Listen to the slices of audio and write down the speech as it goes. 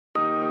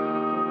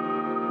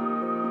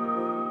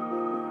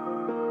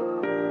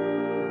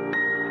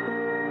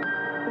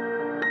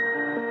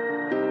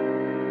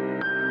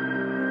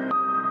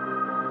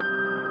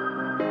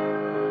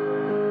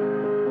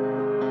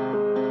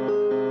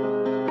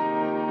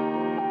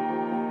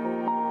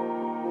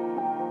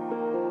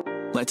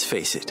Let's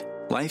face it,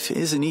 life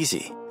isn't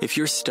easy. If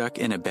you're stuck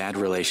in a bad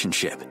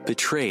relationship,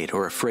 betrayed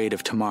or afraid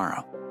of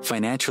tomorrow,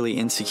 financially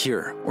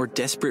insecure, or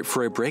desperate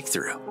for a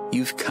breakthrough,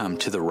 you've come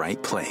to the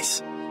right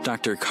place.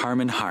 Dr.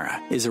 Carmen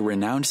Harra is a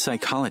renowned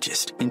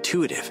psychologist,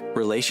 intuitive,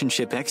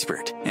 relationship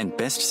expert, and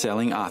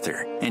best-selling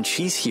author, and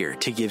she's here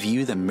to give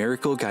you the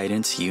miracle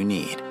guidance you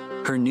need.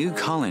 Her new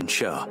call-in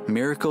show,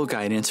 Miracle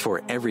Guidance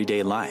for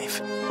Everyday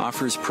Life,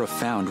 offers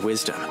profound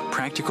wisdom,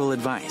 practical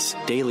advice,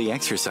 daily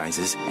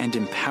exercises, and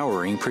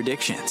empowering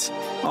predictions,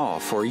 all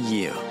for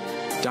you.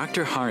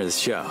 Dr. Harra's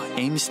show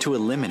aims to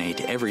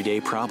eliminate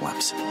everyday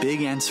problems,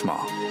 big and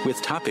small,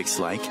 with topics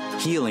like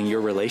healing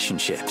your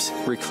relationships,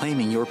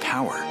 reclaiming your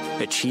power,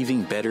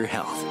 achieving better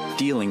health,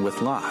 dealing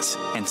with loss,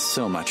 and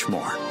so much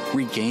more.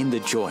 Regain the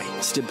joy,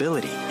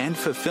 stability, and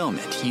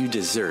fulfillment you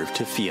deserve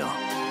to feel.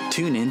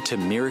 Tune in to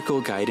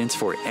Miracle Guidance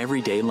for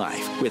Everyday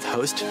Life with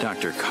host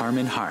Dr.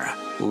 Carmen Harra,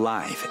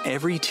 live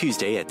every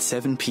Tuesday at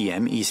 7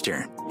 p.m.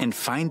 Eastern, and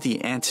find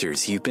the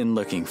answers you've been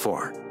looking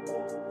for.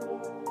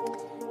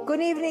 Good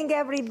evening,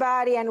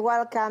 everybody, and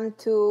welcome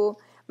to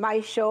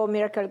my show,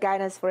 Miracle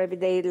Guidance for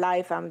Everyday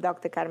Life. I'm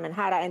Dr. Carmen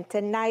Harra, and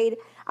tonight,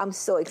 I'm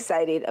so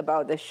excited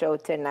about the show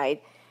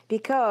tonight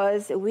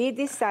because we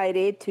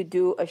decided to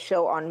do a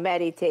show on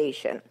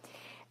meditation.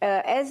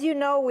 As you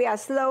know, we are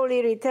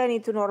slowly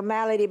returning to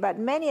normality, but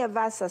many of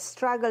us are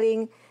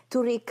struggling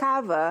to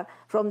recover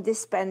from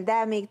this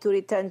pandemic, to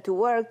return to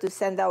work, to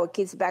send our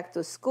kids back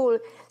to school.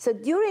 So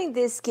during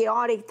this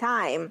chaotic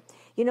time,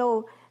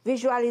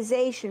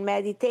 visualization,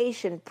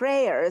 meditation,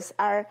 prayers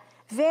are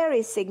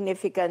very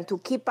significant to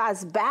keep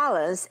us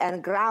balanced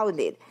and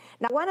grounded.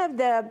 Now, one of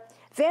the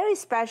very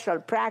special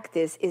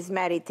practice is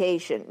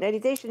meditation.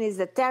 Meditation is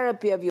the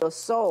therapy of your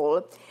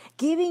soul,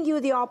 giving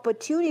you the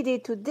opportunity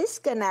to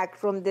disconnect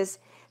from this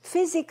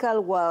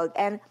physical world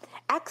and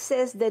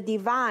access the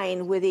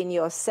divine within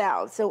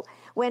yourself. So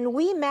when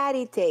we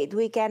meditate,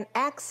 we can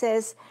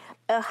access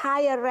a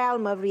higher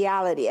realm of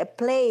reality, a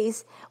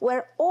place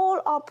where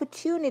all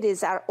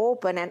opportunities are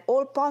open and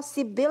all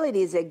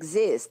possibilities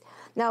exist.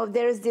 Now,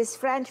 there's this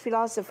French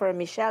philosopher,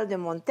 Michel de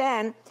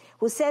Montaigne,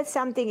 who said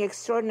something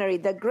extraordinary.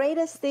 The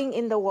greatest thing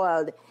in the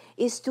world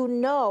is to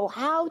know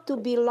how to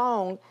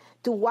belong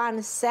to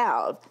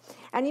oneself.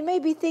 And you may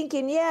be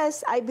thinking,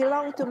 yes, I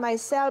belong to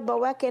myself, but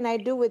what can I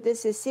do with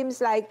this? It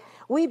seems like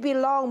we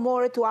belong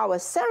more to our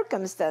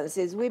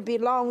circumstances. We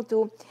belong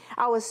to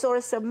our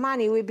source of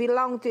money. We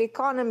belong to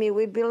economy.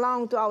 We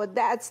belong to our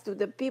debts, to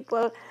the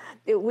people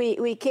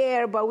we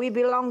care, but we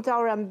belong to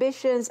our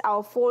ambitions,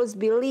 our false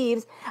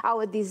beliefs,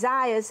 our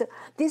desires.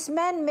 This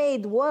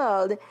man-made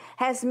world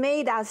has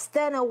made us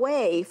turn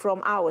away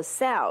from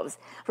ourselves,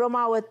 from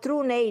our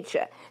true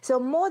nature. So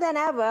more than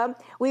ever,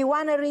 we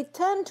want to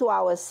return to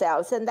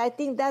ourselves. And I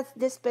think that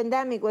this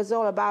pandemic was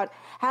all about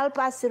help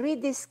us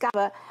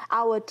rediscover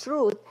our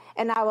truth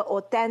and our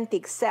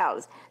authentic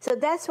selves. So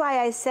that's why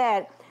I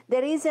said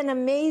there is an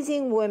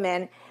amazing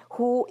woman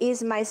who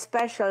is my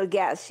special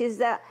guest. She's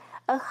a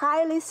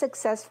highly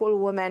successful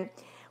woman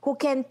who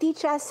can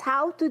teach us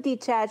how to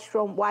detach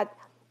from what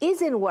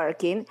isn't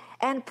working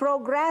and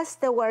progress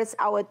towards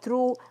our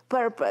true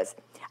purpose.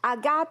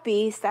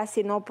 Agapi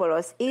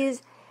Stassinopoulos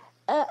is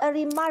a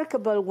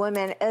remarkable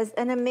woman, as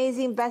an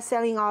amazing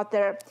best-selling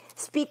author,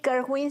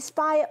 speaker who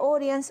inspires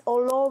audience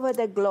all over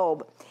the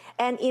globe.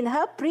 And in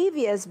her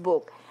previous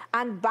book,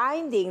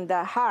 Unbinding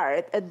the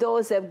Heart, a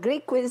dose of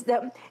Greek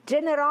wisdom,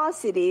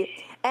 generosity,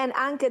 and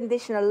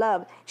unconditional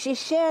love, she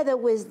shared the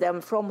wisdom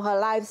from her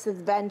life's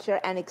adventure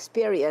and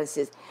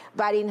experiences.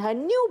 But in her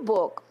new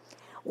book,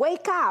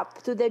 Wake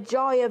Up to the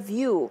Joy of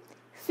You,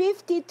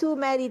 52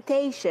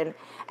 meditation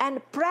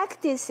and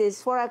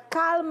practices for a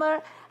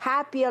calmer,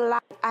 happier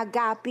life,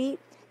 Agapi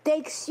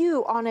takes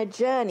you on a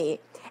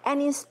journey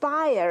and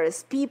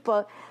inspires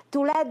people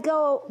to let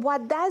go of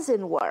what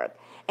doesn't work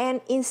and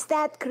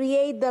instead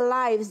create the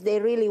lives they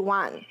really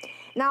want.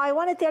 Now, I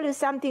want to tell you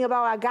something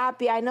about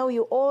Agapi. I know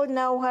you all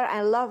know her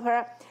and love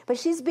her, but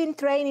she's been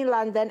trained in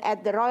London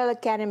at the Royal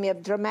Academy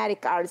of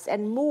Dramatic Arts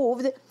and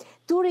moved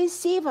to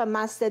receive a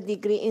master's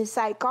degree in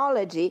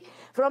psychology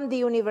from the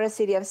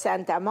University of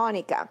Santa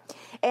Monica.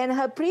 And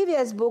her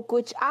previous book,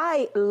 which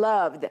I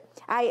loved,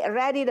 I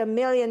read it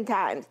 1,000,000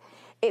 times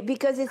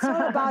because it's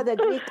all about the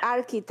Greek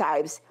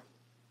archetypes.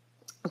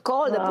 The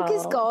book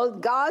is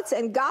called Gods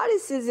and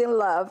Goddesses in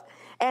Love,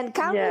 and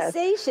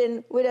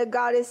conversation with the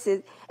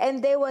goddesses,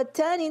 and they were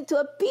turned into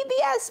a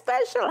PBS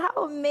special.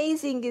 How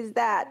amazing is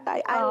that?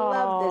 I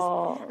love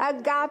this.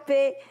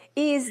 Agapi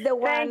is the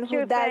one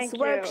who does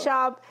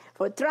workshop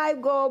for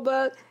Tribe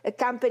Global. A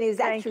company is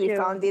actually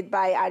founded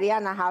by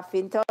Arianna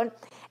Huffington.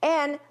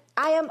 And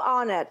I am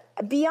honored,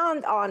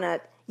 beyond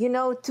honored,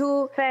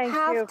 to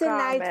have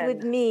tonight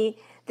with me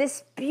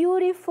this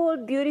beautiful,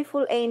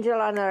 beautiful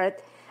angel on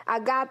earth.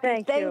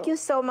 Agapi, thank you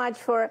so much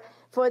for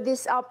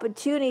this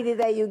opportunity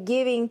that you're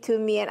giving to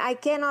me. And I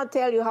cannot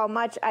tell you how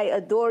much I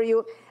adore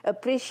you,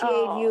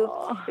 appreciate you,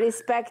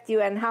 respect you,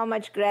 and how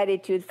much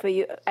gratitude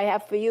I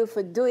have for you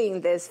for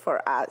doing this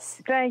for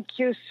us. Thank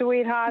you,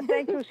 sweetheart.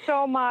 Thank you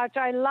so much.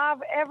 I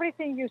love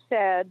everything you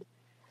said.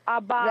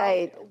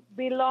 about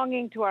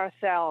belonging to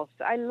ourselves.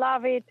 I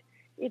love it.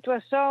 It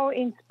was so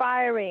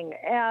inspiring.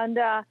 And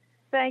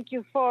thank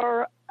you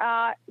for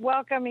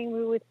welcoming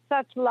me with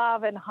such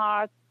love and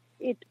heart.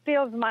 It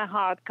fills my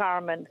heart,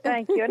 Carmen.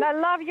 Thank you. And I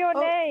love your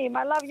name.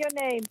 I love your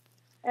name.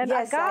 And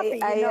yes,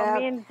 Agapi,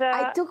 means...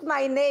 I took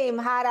my name,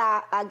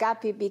 Harra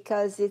Agapi,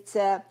 because it's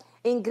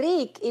in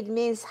Greek, it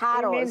means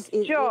haros. It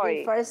means joy. It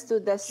refers to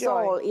the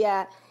soul,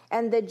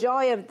 and the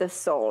joy of the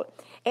soul.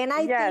 And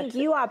I think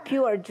you are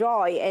pure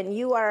joy, and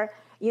you are,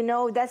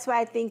 that's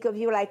why I think of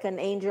you like an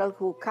angel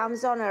who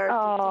comes on earth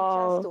to teach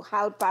us, to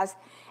help us.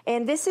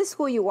 And this is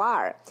who you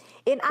are.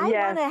 And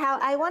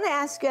I want to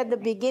ask you at the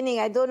beginning,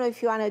 I don't know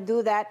if you want to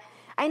do that.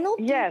 I know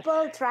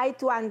people try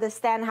to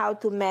understand how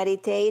to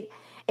meditate,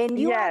 and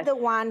you are the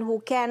one who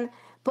can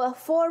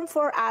perform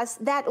for us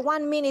that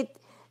 1 minute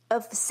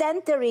of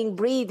centering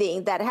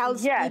breathing that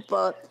helps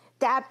people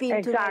tap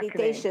into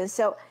meditation.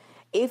 So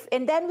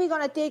and then we're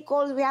going to take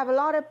calls. We have a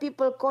lot of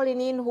people calling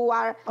in who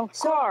are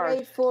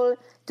grateful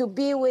to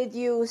be with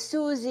you.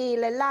 Susie,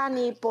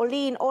 Leilani,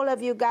 Pauline, all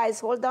of you guys,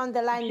 hold on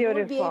the line. Beautiful.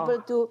 You'll be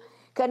able to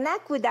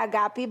connect with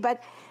Agapi.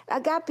 But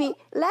Agapi,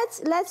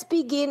 let's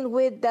begin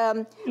with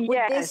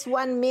this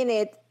 1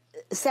 minute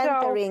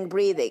centering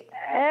breathing.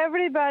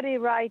 Everybody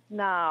right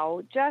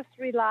now, just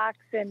relax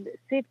and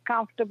sit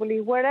comfortably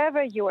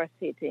wherever you are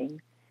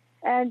sitting.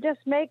 And just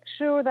make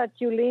sure that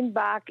you lean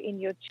back in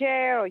your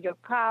chair or your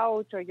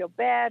couch or your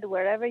bed,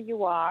 wherever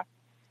you are,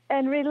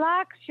 and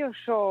relax your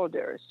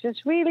shoulders.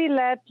 Just really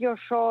let your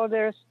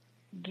shoulders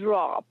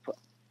drop.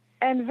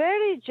 And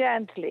very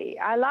gently,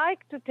 I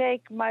like to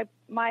take my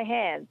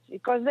hands,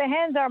 because the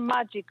hands are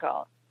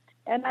magical.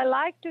 And I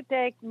like to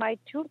take my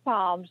 2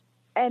 palms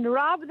and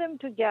rub them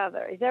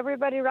together. Is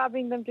everybody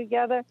rubbing them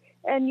together?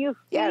 And you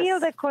feel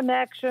the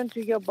connection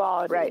to your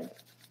body. Right.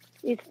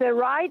 It's the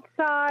right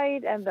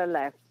side and the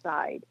left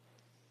side.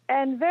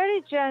 And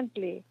very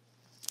gently,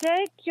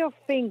 take your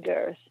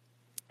fingers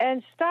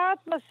and start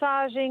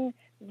massaging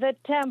the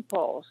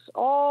temples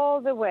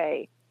all the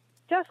way.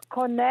 Just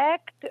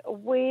connect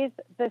with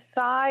the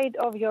side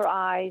of your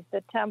eyes,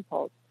 the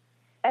temples,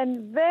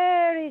 and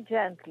very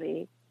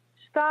gently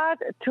start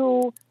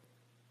to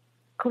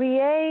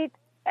create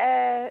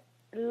a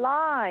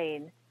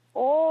line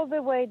all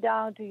the way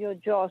down to your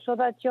jaw, so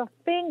that your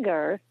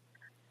fingers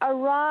are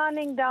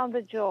running down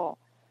the jaw.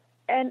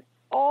 And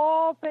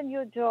open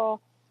your jaw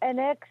and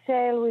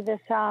exhale with a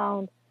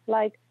sound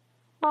like,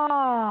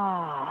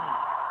 ah.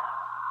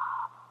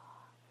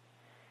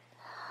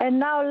 And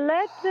now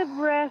let the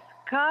breath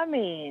come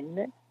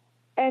in.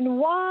 And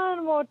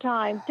one more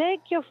time,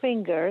 take your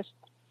fingers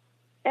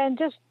and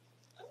just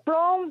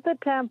from the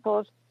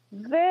temples,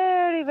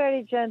 very,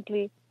 very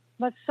gently,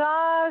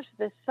 massage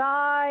the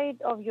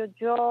side of your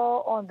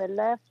jaw on the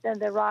left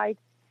and the right,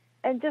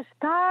 and just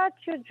touch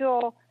your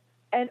jaw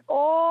and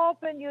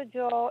open your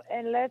jaw,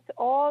 and let's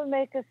all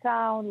make a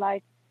sound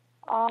like,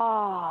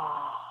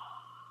 ah.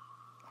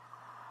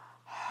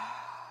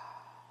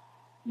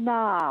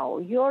 Now,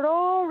 you're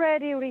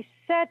already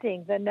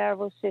resetting the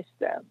nervous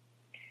system,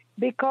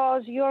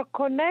 because you're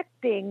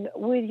connecting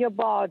with your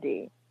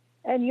body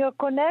and you're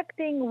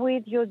connecting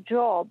with your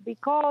jaw.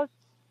 Because,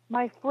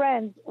 my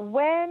friends,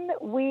 when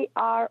we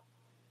are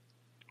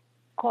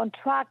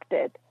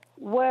contracted,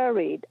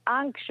 worried,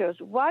 anxious,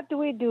 what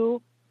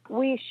do?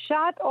 We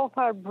shut off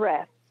our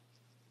breath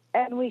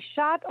and we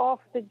shut off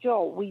the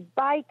jaw. We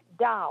bite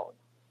down.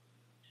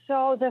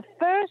 So the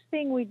first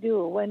thing we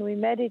do when we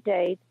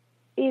meditate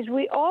is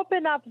we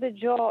open up the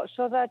jaw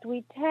so that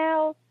we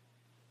tell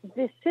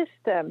the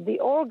system, the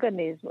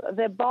organism,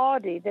 the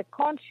body, the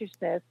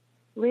consciousness,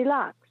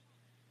 relax,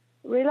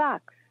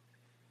 relax.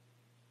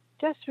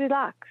 Just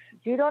relax.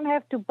 You don't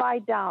have to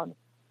bite down.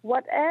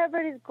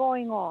 Whatever is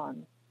going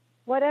on,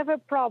 whatever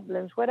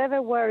problems,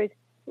 whatever worries,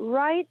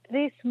 right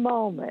this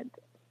moment,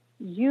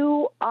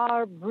 you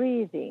are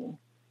breathing.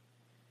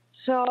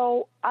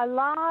 So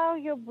allow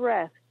your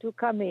breath to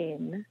come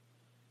in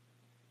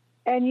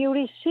and you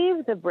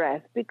receive the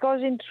breath,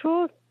 because in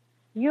truth,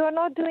 you are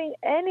not doing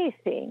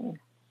anything,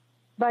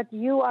 but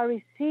you are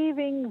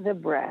receiving the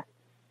breath.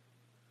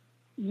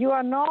 You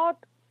are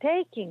not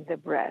taking the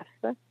breath,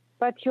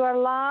 but you are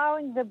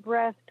allowing the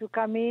breath to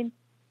come in.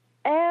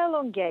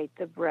 Elongate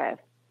the breath.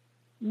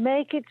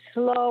 Make it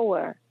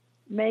slower.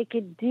 Make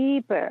it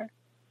deeper.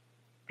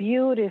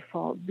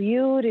 Beautiful,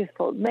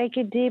 beautiful. Make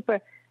it deeper.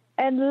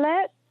 And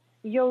let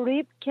your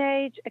rib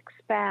cage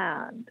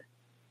expand.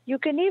 You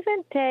can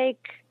even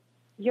take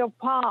your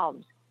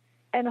palms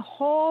and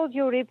hold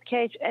your rib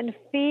cage and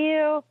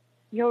feel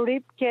your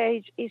rib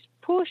cage is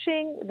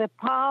pushing the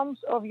palms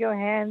of your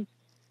hands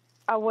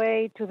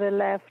away to the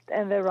left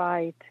and the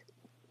right.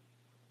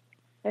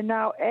 And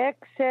now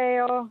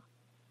exhale.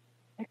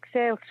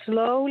 Exhale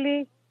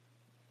slowly,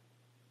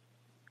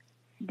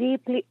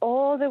 deeply,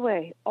 all the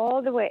way,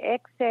 all the way.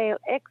 Exhale,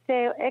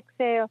 exhale,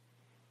 exhale.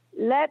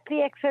 Let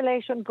the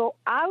exhalation go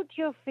out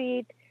your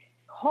feet.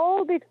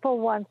 Hold it for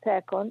 1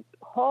 second.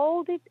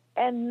 Hold it,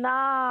 and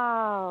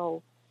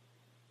now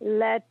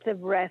let the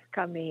breath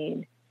come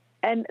in.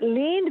 and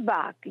lean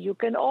back. You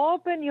can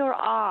open your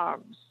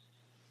arms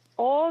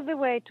all the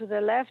way to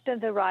the left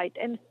and the right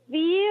and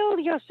feel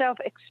yourself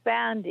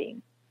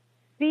expanding.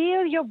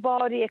 Feel your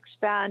body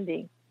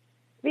expanding.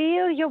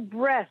 Feel your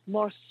breath,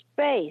 more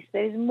space.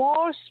 There is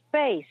more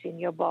space in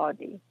your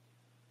body.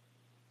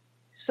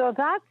 So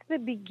that's the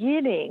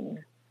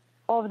beginning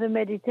of the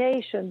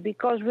meditation,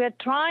 because we're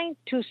trying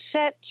to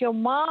set your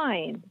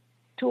mind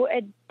to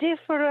a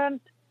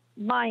different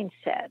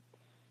mindset,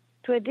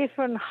 to a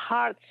different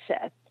heart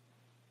set.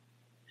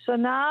 So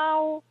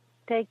now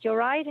take your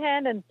right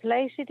hand and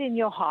place it in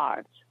your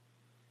heart,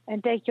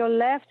 and take your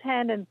left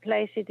hand and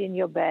place it in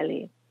your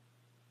belly.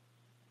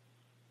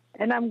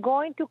 And I'm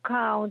going to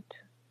count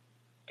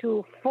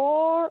to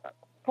 4,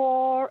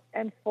 4,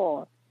 and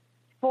 4.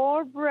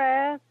 4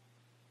 breaths,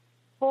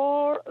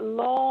 4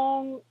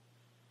 long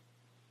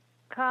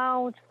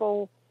counts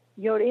for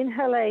your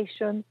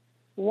inhalation.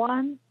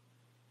 1,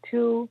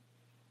 2,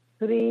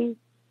 3,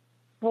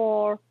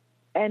 4,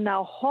 and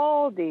now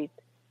hold it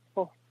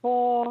for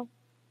 4,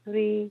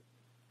 3,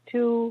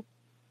 2,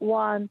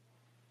 1,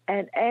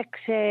 and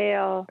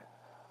exhale.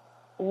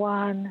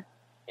 1,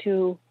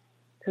 2,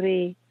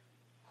 3,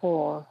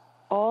 4.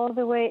 All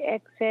the way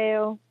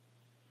exhale.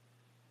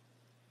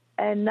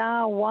 And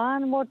now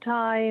one more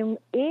time.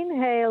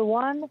 Inhale.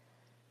 1,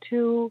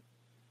 2,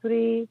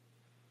 3,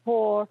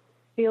 4.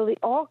 Feel the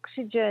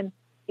oxygen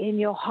in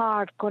your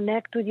heart.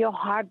 Connect with your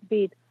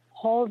heartbeat.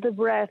 Hold the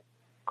breath.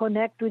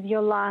 Connect with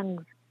your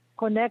lungs.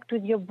 Connect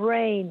with your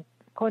brain.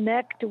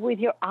 Connect with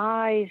your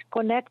eyes.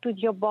 Connect with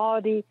your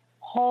body.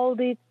 Hold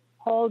it,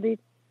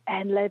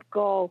 and let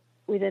go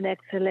with an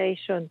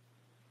exhalation.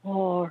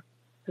 4,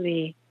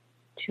 3,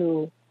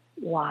 2,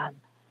 1.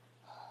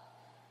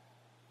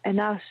 And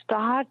now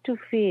start to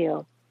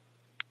feel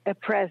a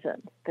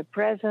presence, the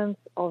presence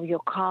of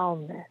your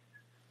calmness.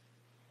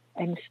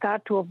 And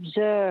start to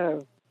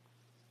observe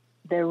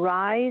the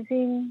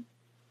rising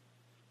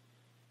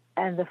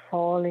and the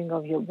falling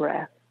of your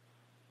breath.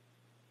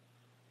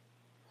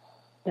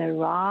 The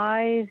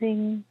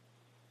rising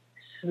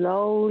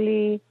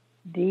slowly,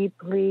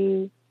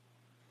 deeply,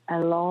 a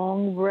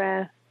long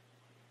breath,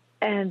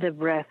 and the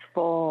breath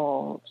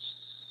falls.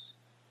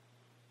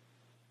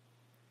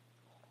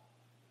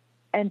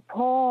 And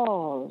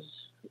pause.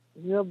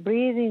 You're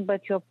breathing,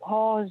 but you're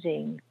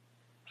pausing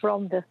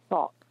from the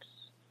thoughts.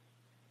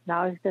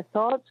 Now, if the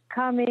thoughts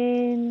come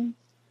in,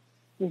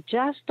 you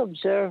just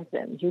observe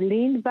them. You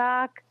lean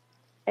back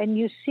and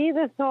you see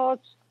the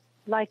thoughts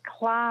like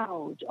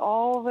clouds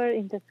over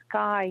in the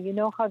sky. You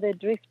know how they're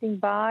drifting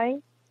by?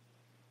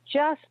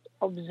 Just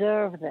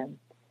observe them.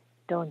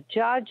 Don't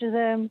judge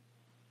them.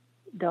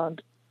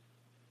 Don't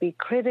be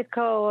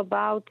critical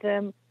about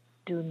them.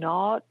 Do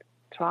not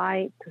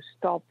try to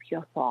stop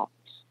your thoughts.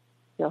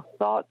 Your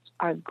thoughts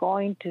are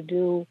going to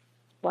do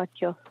what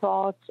your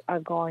thoughts are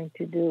going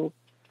to do.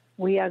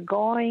 We are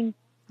going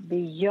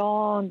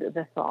beyond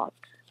the thoughts.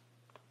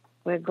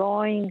 We're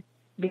going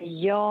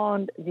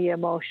beyond the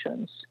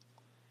emotions.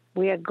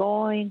 We are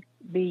going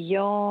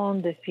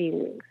beyond the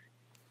feelings.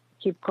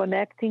 Keep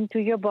connecting to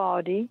your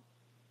body.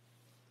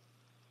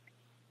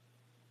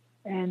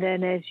 And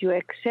then as you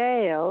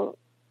exhale,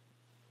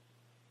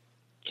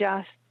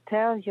 just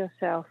tell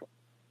yourself,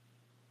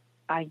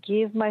 I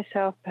give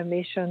myself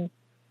permission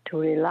to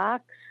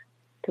relax,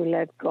 to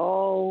let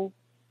go,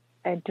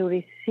 and to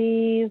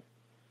receive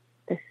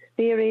the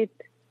spirit,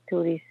 to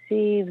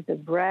receive the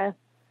breath,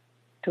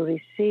 to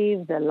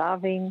receive the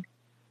loving,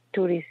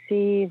 to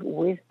receive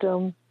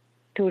wisdom,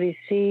 to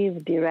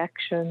receive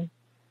direction,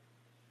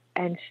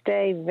 and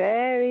stay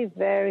very,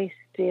 very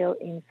still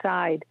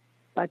inside,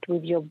 but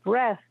with your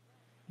breath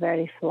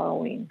very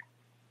flowing.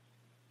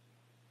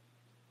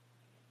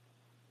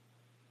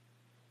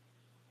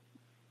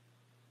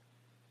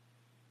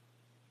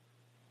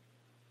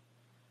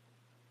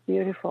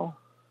 Beautiful.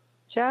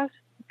 Just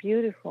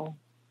beautiful.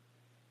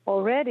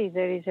 Already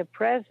there is a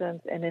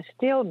presence and a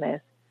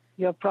stillness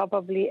you're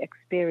probably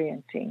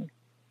experiencing.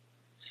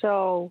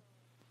 So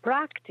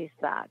practice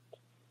that.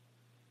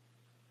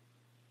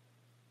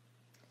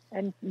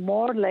 And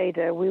more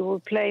later, we will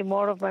play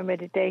more of my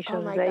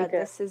meditations later. Oh my God,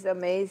 this is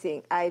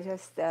amazing. I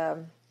just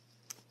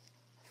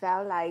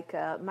felt like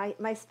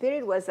my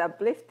spirit was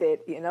uplifted,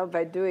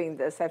 by doing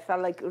this. I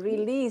felt like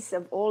release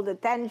of all the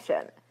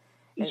tension.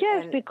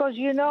 Because,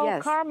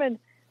 yes. Carmen,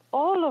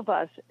 all of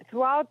us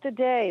throughout the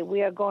day,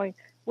 we're going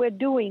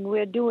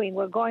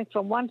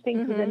from one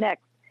thing to the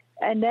next.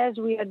 And as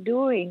we are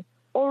doing,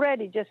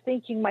 already just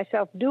thinking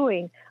myself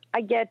doing,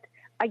 I get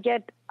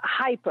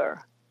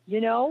hyper,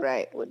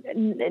 Right.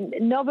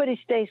 Nobody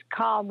stays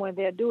calm when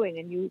they're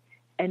doing,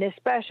 and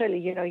especially,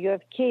 you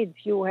have kids,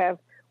 you have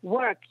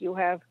work, you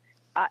have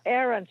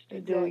errands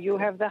to do, you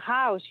have the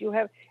house,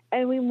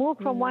 and we move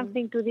from one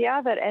thing to the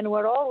other, and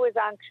we're always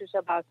anxious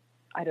about,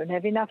 I don't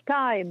have enough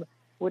time.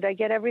 Would I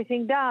get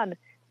everything done?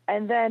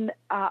 And then,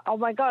 oh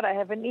my God, I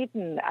haven't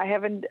eaten. I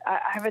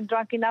haven't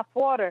drunk enough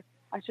water.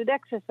 I should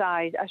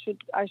exercise. I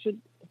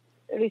should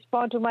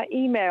respond to my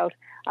emails.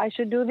 I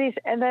should do this.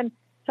 And then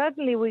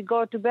suddenly we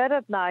go to bed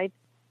at night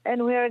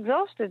and we're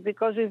exhausted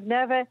because we've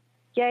never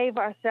gave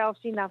ourselves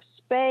enough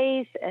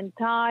space and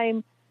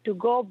time to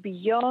go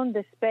beyond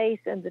the space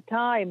and the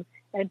time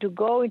and to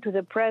go into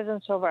the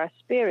presence of our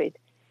spirit.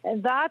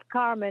 And that,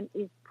 Carmen,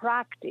 is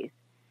practice.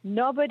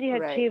 Nobody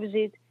achieves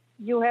it.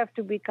 You have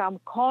to become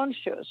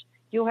conscious.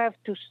 You have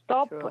to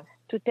stop,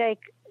 to take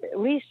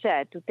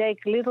reset, to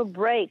take little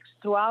breaks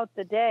throughout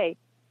the day.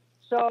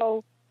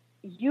 So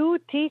you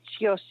teach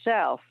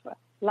yourself,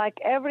 like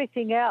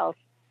everything else.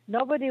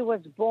 Nobody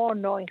was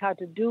born knowing how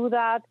to do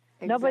that.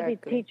 Exactly. Nobody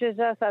teaches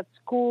us at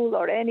school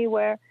or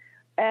anywhere.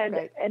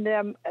 And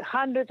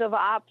hundreds of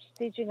apps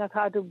teaching us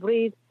how to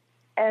breathe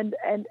and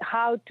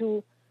how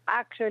to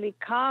actually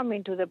come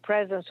into the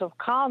presence of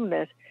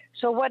calmness.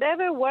 So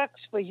whatever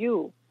works for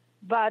you.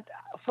 But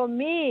for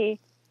me,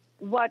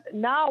 what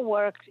now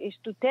works is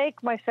to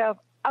take myself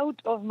out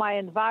of my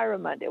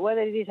environment,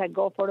 whether it is I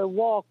go for a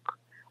walk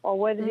or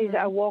whether it is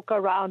I walk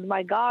around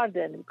my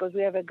garden because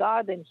we have a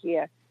garden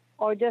here,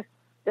 or just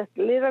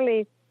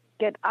literally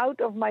get out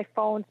of my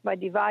phones, my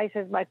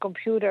devices, my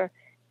computer,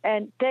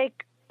 and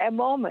take a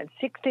moment,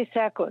 60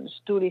 seconds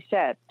to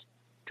reset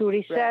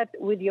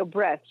with your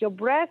breath. Your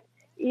breath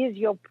is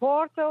your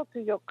portal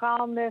to your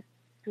calmness,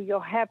 to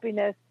your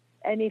happiness.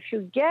 And if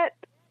you get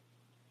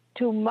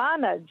to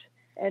manage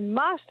and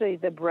master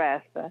the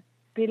breath,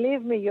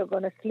 believe me, you're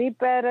going to sleep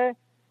better.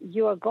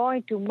 You are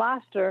going to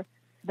master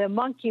the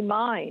monkey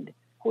mind,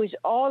 who is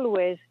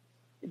always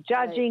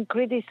judging,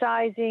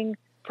 criticizing,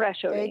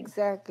 pressuring.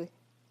 Exactly.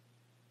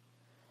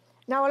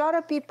 Now, a lot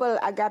of people,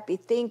 Agapi,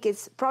 think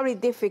it's probably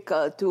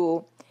difficult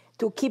to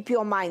keep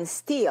your mind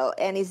still,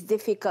 and it's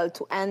difficult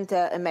to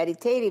enter a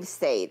meditative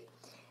state.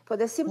 For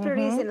the simple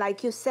reason,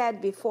 like you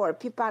said before,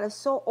 people are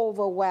so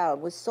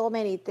overwhelmed with so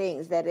many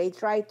things that they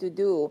try to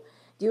do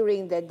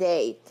during the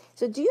day.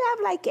 So do you have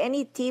like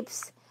any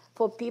tips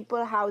for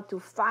people how to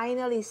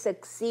finally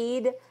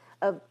succeed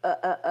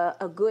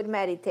a good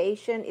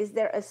meditation? Is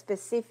there a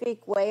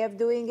specific way of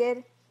doing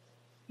it?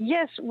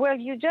 Yes. Well,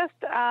 you just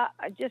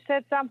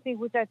said something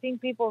which I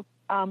think people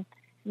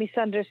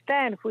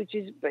misunderstand, which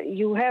is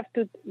you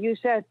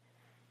said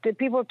that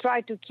people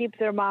try to keep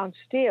their mind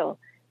still.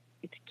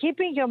 It's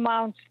keeping your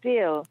mind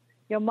still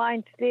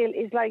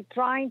is like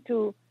trying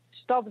to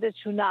stop the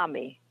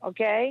tsunami,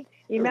 okay?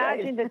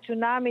 Imagine the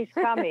tsunami is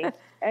coming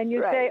and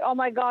you say, oh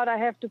my God, I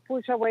have to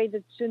push away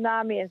the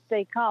tsunami and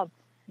stay calm.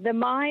 The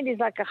mind is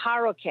like a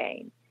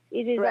hurricane.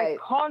 It is like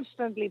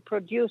constantly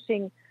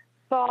producing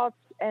thoughts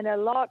and a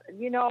lot,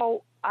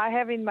 I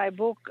have in my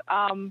book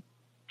a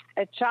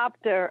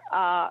chapter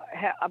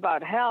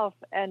about health,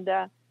 and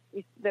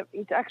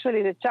it's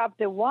actually the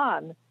chapter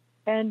 1.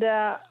 And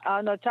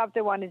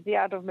chapter 1 is the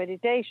art of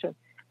meditation,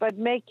 but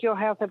make your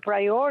health a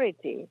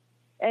priority.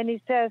 And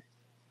it says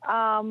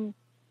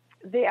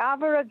the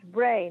average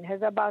brain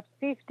has about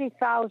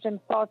 50,000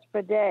 thoughts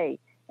per day,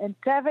 and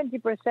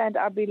 70%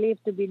 are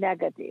believed to be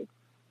negative.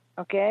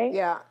 Okay?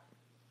 Yeah.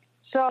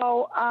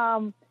 So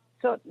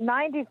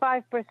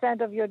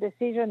 95% of your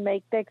decision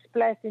takes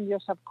place in your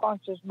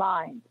subconscious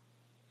mind.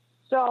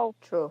 So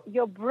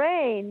your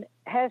brain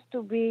has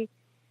to be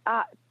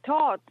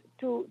taught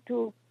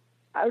to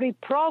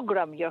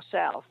reprogram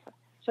yourself.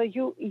 So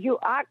you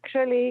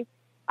actually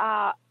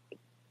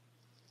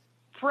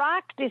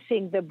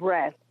practicing the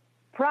breath,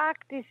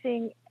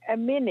 practicing a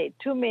minute,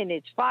 2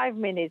 minutes, 5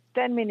 minutes,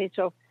 10 minutes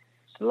of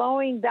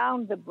slowing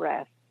down the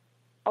breath,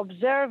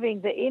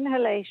 observing the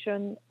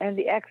inhalation and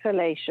the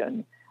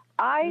exhalation.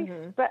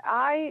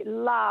 I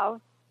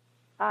love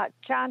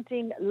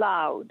chanting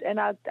loud, and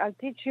I'll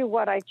teach you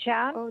what I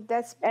chant. Oh,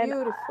 that's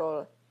beautiful.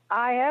 And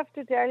I have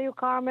to tell you,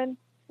 Carmen,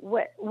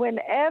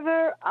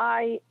 whenever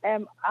I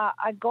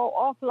go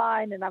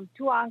offline and I'm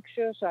too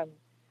anxious, I'm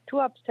too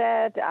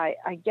upset,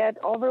 I get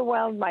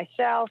overwhelmed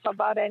myself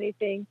about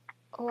anything,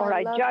 or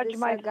I judge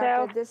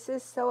myself. Agapi. This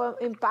is so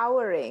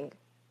empowering.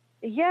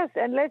 Yes,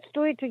 and let's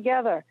do it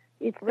together.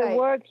 It's the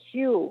word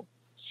Hu.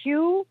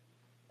 Hu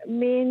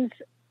means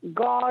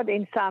God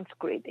in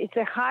Sanskrit. It's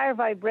a higher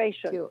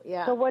vibration.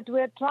 So what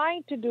we're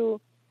trying to do,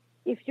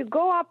 if you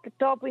go up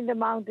top in the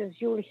mountains,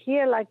 you'll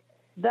hear like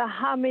the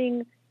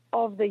humming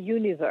of the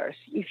universe.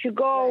 If you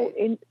go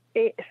in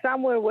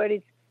somewhere where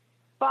it's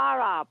far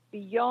up,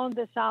 beyond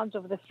the sounds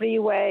of the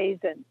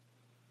freeways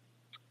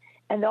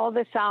and all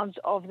the sounds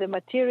of the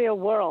material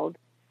world,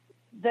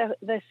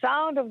 the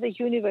sound of the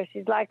universe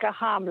is like a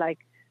hum, like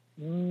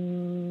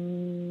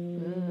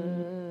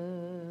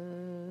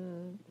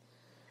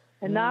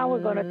And now we're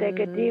going to take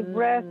a deep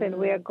breath, and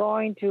we are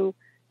going to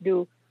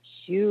do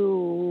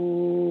Hu.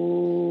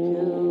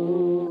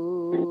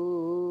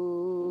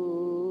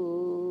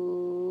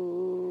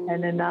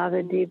 And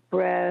another deep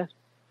breath.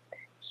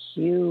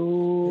 Hu.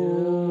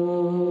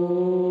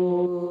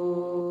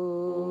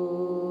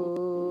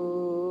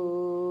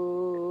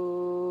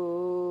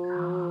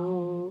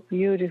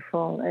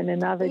 Beautiful. And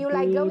another deep. You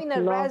like go in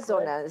a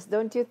resonance,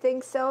 don't you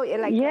think so? You're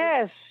like,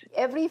 yes.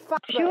 Every fiber,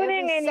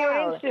 tuning every in cell.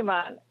 your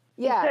instrument.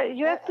 Yeah.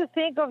 You have to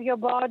think of your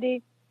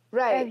body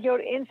as your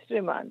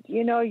instrument,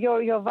 your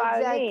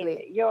violin.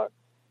 Exactly.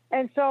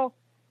 And so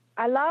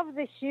I love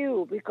the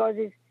Hu because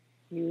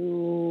And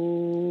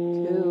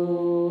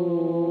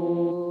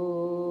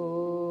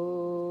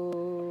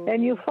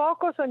you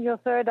focus on your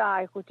third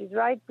eye, which is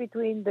right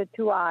between the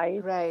two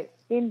eyes. Right.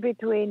 In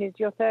between is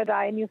your third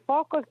eye. And you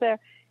focus there,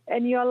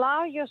 and you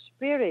allow your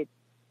spirit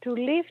to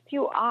lift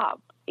you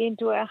up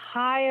into a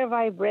higher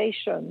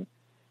vibration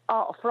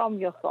from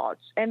your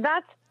thoughts. And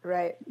that's,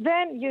 right.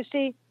 Then you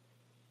see,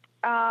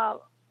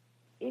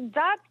 in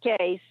that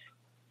case,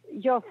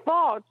 your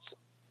thoughts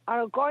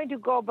are going to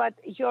go, but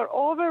you're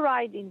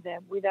overriding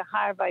them with a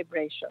higher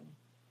vibration.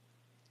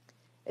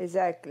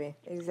 Exactly.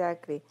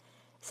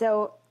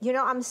 So,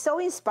 I'm so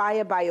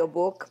inspired by your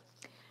book,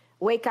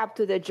 Wake Up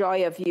to the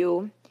Joy of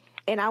You.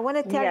 And I want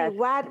to tell you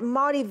what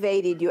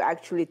motivated you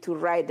actually to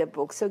write the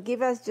book. So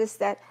give us just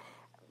that,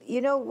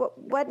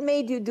 what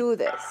made you do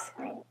this?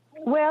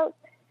 Well,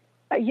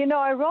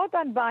 I wrote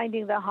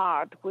Unbinding the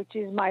Heart, which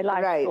is my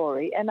life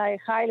story. And I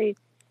highly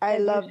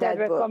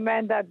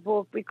recommend that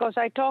book because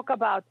I talk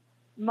about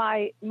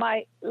my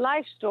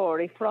life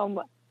story from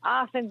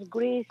Athens,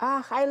 Greece,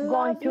 I going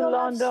love to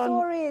London. Life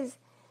stories.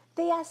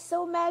 They are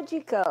so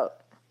magical.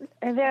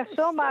 And they're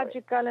so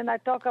magical. And I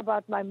talk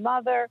about my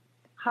mother,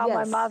 how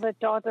my mother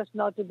taught us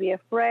not to be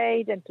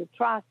afraid and to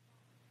trust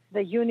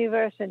the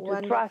universe and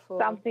to trust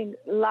something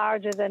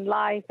larger than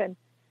life. And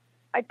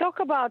I talk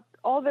about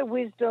all the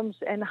wisdoms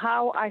and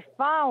how I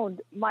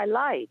found my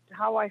light,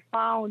 how I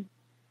found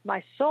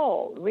my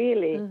soul,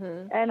 really,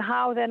 and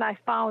how then I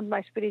found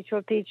my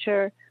spiritual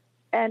teacher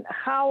and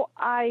how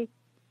I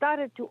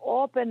started to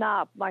open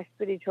up my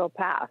spiritual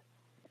path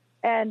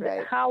and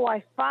how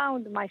I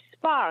found my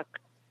spark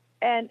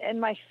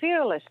and my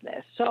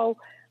fearlessness. So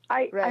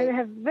I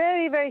have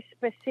very, very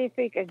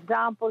specific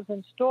examples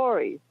and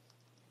stories.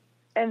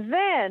 And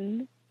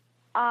then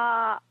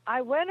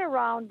I went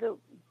around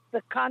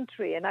the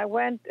country and I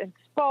went and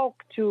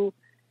spoke to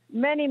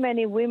many,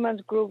 many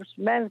women's groups,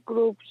 men's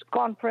groups,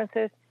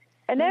 conferences,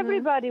 and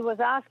everybody was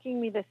asking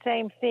me the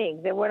same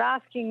thing. They were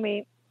asking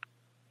me,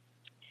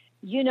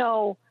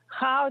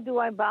 how do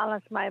I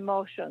balance my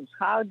emotions?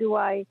 How do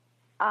I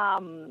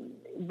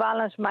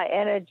balance my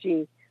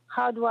energy?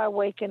 How do I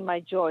awaken my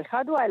joy?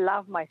 How do I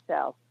love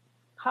myself?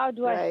 How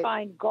do I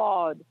find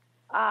God?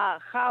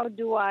 How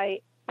do I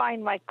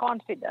find my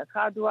confidence?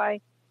 How do I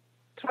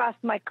trust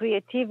my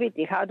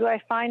creativity? How do I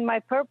find my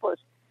purpose?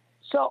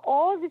 So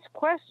all these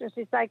questions,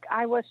 it's like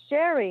I was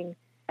sharing,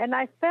 and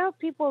I felt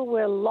people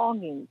were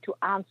longing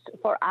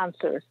for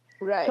answers.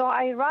 Right. So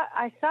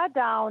I sat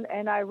down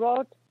and I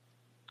wrote,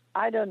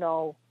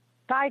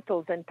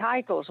 titles and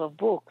titles of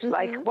books,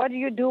 like what do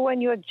you do when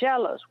you're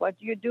jealous? What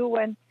do you do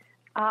when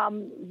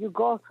you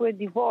go through a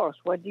divorce?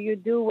 What do you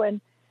do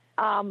when,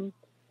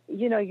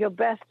 your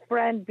best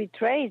friend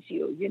betrays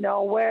you?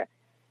 Where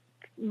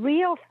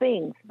real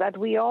things that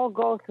we all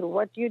go through.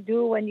 What do you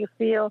do when you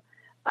feel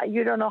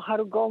you don't know how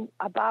to go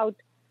about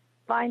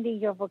finding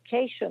your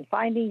vocation,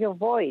 finding your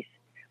voice?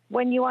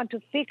 When you want to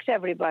fix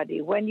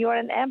everybody, when you're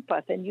an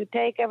empath and you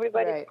take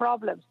everybody's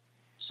problems.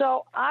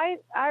 So I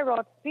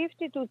wrote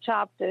 52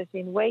 chapters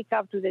in Wake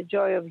Up to the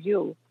Joy of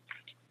You.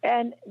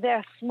 And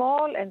they're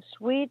small and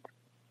sweet,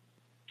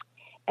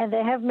 and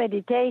they have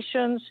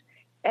meditations.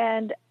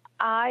 And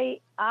I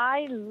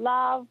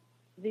love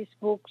this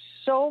book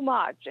so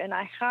much, and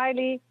I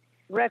highly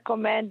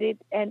recommend it.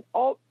 And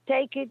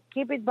take it,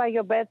 keep it by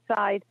your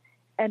bedside,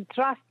 and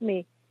trust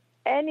me,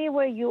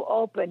 anywhere you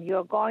open,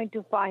 you're going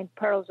to find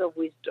pearls of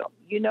wisdom.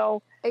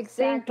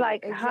 Things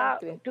like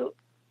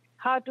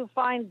how to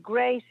find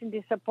grace in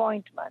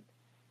disappointment.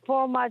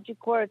 4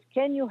 magic words.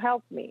 Can you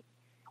help me?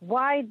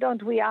 Why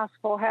don't we ask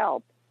for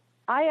help?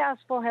 I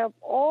ask for help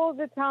all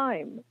the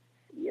time,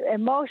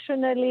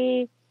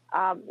 emotionally,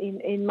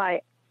 in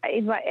my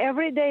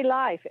everyday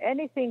life.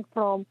 Anything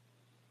from,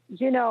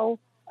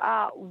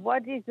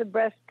 what is the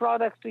best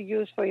product to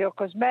use for your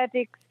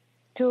cosmetics,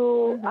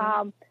 to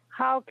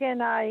how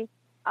can I,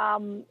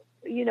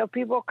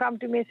 people come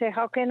to me and say,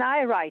 how can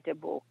I write a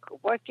book?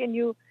 What can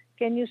you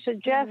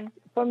suggest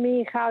for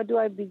me? How do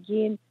I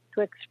begin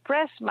to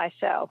express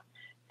myself?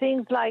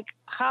 Things like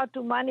how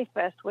to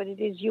manifest what it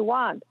is you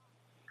want,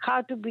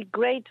 how to be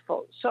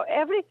grateful. So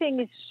everything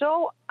is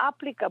so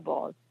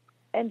applicable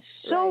and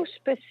so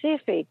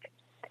specific.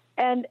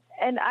 And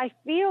I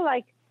feel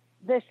like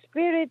the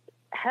Spirit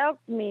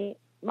helped me,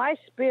 my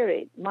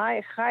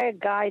higher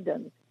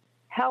guidance,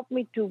 helped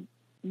me to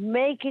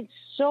make it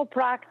so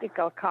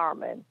practical,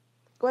 Carmen.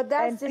 Well,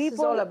 this is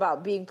all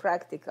about being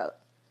practical.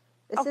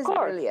 This is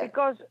brilliant.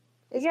 Because,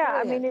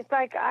 brilliant. It's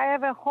like I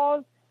have a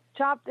whole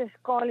chapter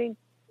calling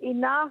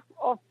Enough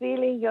of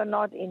Feeling You're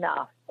Not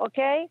Enough,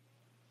 okay?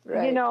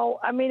 Right.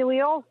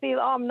 We all feel,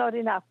 I'm not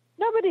enough.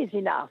 Nobody's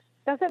enough.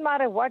 Doesn't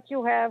matter what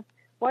you have,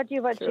 what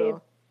you've achieved.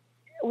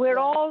 We're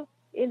all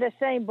in the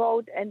same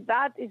boat, and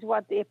that is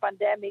what the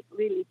pandemic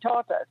really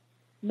taught us.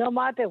 No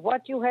matter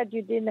what you had,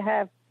 you didn't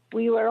have,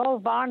 we were all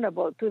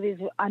vulnerable to this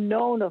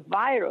unknown of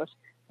virus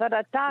that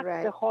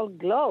attacked the whole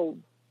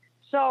globe.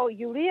 So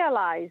you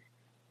realize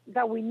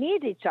that we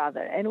need each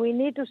other, and we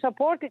need to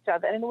support each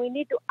other, and we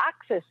need to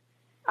access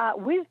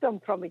wisdom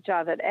from each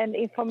other and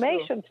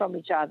information from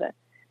each other.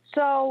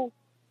 So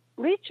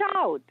reach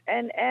out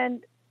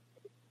and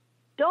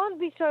don't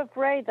be so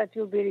afraid that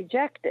you'll be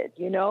rejected,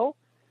 you know.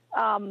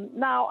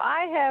 Now,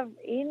 I have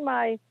in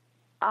my,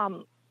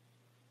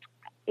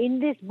 in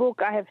this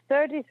book, I have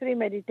 33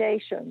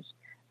 meditations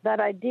that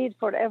I did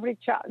for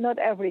not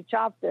every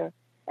chapter.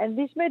 And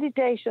these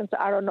meditations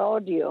are on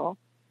audio.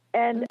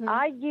 And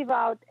I give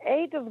out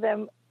 8 of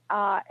them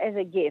as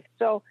a gift.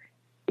 So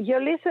your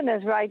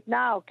listeners right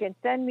now can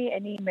send me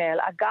an email,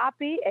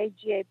 Agapi,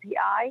 Agapi,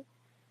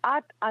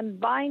 at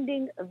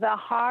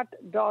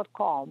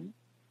unbindingtheheart.com.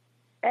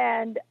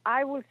 And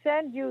I will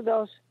send you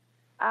those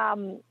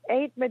 8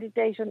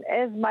 meditations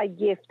as my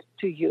gift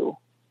to you.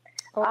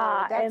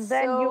 Oh, that's and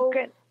then so you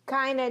can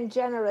kind and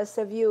generous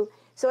of you.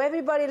 So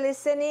everybody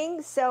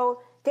listening,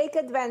 so take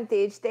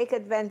advantage.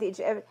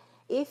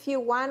 If you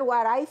want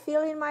what I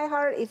feel in my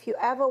heart, if you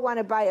ever want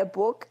to buy a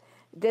book,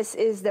 this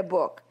is the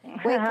book.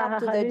 Wake Up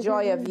to the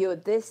Joy of You.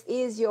 This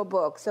is your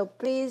book. So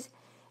please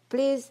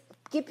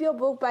keep your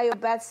book by your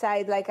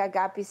bedside, like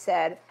Agapi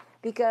said,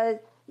 because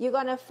you're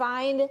going to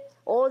find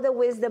all the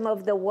wisdom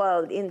of the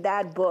world in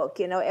that book.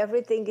 You know,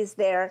 everything is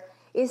there.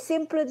 In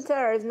simple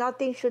terms,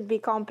 nothing should be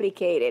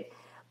complicated.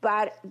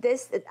 But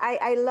this,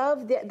 I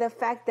love the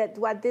fact that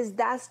what this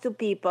does to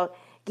people,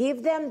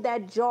 give them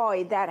that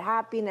joy, that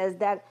happiness,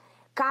 that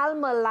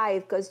calmer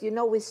life, because, you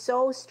know, we're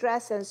so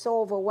stressed and so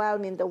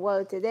overwhelmed in the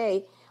world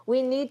today.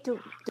 We need to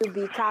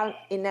be calm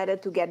in order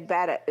to get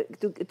better,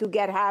 to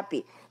get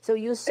happy. So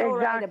you're so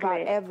right about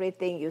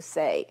everything you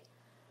say.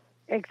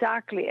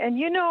 Exactly. And,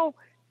 you know,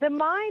 the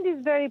mind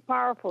is very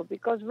powerful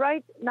because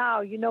right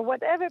now, you know,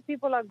 whatever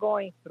people are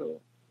going through,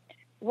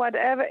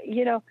 whatever,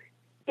 you know,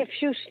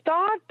 if you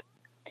start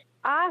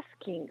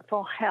asking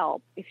for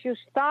help, if you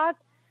start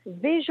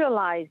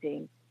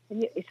visualizing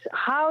it's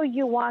how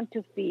you want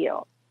to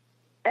feel,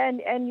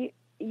 and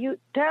you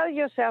tell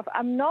yourself,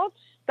 I'm not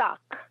stuck.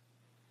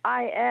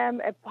 I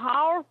am a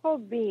powerful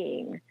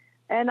being,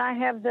 and I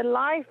have the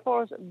life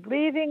force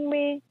breathing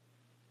me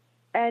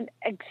and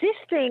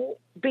existing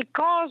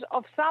because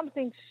of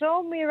something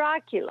so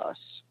miraculous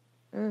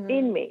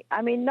in me.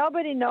 I mean,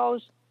 nobody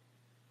knows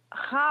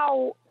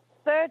how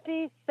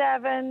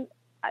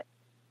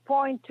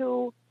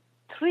 37.2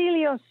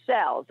 trillion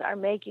cells are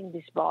making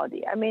this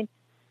body. I mean,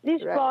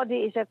 this body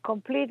is a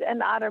complete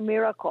and utter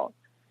miracle.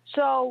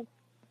 So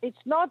it's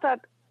not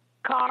that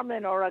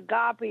Carmen or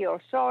Agapi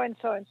or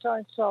so-and-so and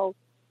so-and-so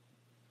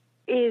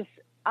is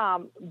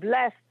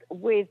blessed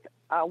with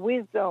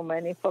wisdom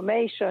and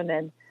information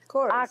and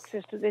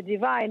access to the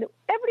divine.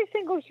 Every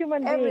single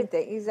human being.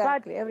 Everything,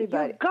 exactly,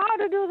 everybody. You've got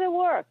to do the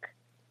work.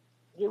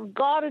 You've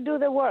got to do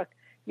the work.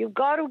 You've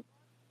got to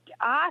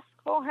ask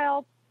for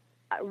help,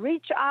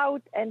 reach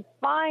out and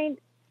find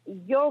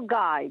your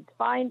guide,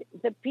 find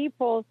the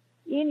people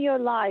in your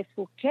life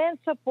who can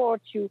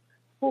support you,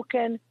 who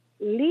can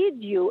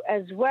lead you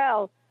as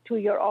well to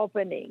your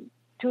opening,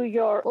 to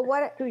your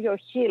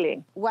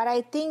healing. What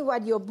I think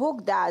what your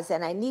book does,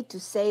 and I need to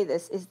say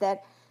this, is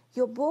that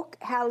your book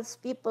helps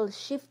people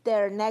shift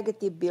their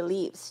negative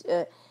beliefs,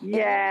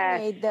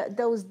 eliminate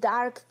those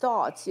dark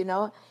thoughts, you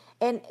know,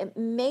 and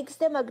makes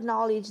them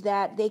acknowledge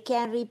that they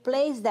can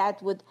replace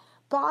that with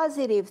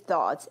positive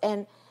thoughts.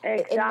 And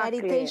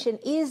meditation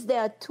is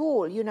their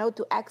tool, you know,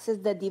 to access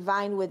the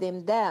divine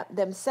within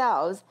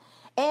themselves.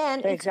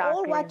 And it's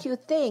all what you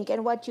think,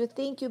 and what you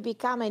think you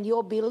become, and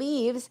your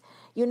beliefs,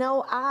 you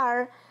know,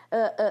 are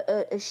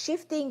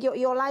shifting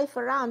your life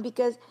around.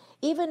 Because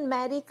even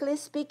medically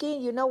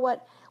speaking, you know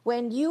what,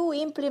 when you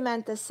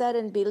implement a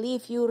certain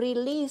belief, you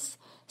release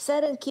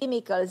certain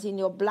chemicals in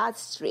your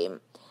bloodstream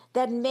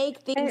that make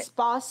things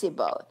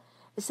possible.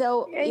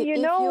 So yes,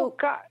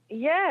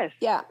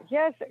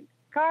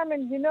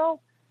 Carmen, you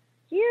know,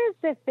 here's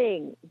the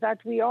thing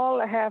that we all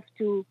have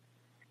to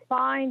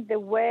find the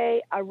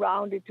way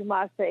around it to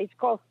master. It's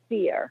called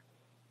fear.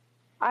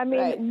 I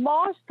mean,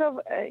 most of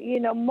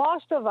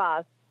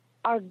us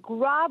are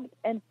grabbed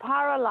and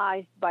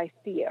paralyzed by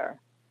fear.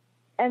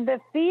 And the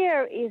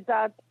fear is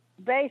that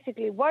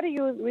basically, what do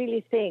you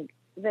really think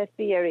the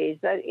fear is?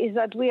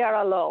 That we are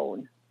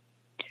alone,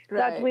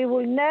 that we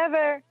will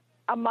never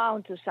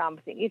amount to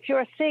something. If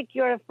you're sick,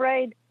 you're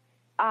afraid,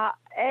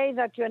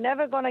 that you're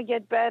never going to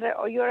get better,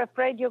 or you're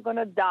afraid you're going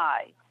to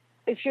die.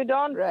 If you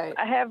don't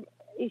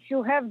if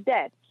you have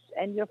debts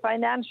and you're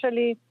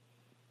financially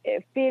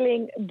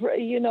feeling,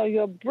 you know,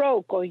 you're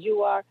broke, or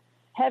you are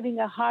having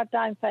a hard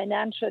time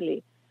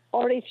financially,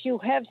 or if you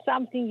have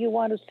something you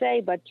want to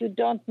say but you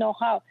don't know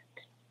how,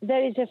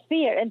 there is a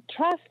fear. And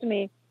trust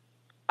me,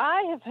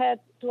 I have had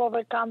to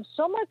overcome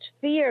so much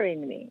fear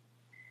in me.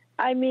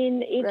 I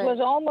mean, it was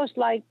almost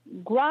like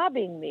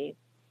grabbing me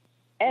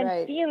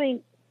and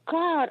feeling,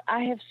 God,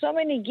 I have so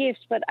many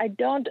gifts, but I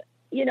don't,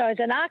 you know, as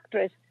an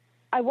actress,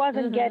 I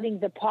wasn't getting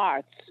the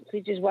parts,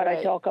 which is what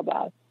I talk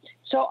about.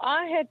 So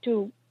I had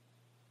to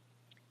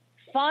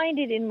find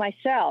it in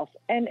myself.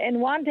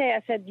 And one day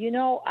I said, you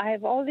know, I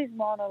have all these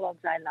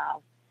monologues I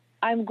love.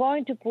 I'm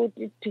going to put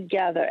it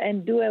together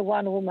and do a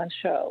one-woman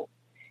show.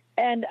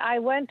 And I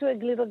went to a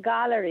little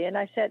gallery and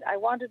I said, I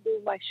want to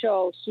do my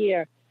show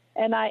here.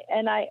 And I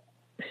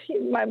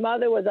my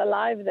mother was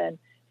alive then.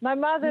 My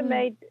mother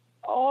made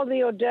all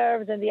the hors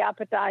d'oeuvres and the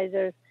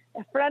appetizers.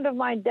 A friend of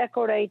mine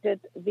decorated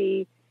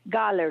the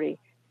gallery.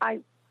 I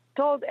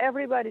told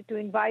everybody to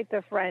invite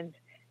their friends.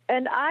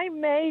 And I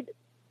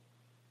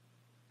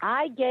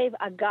gave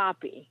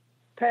Agapi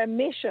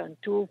permission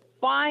to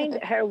find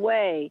her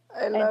way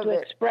and to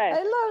express.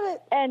 I love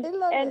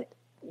it.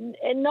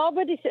 And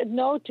nobody said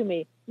no to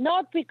me,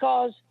 not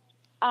because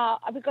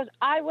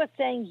I was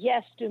saying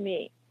yes to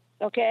me,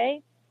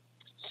 okay?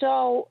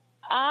 So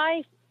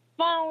I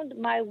found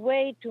my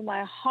way to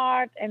my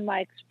heart and my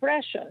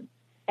expression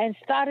and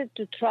started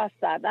to trust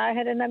that. I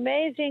had an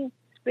amazing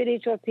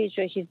spiritual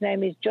teacher. His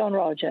name is John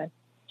Roger.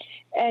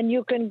 And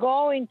you can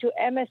go into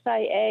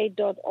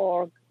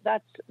msia.org.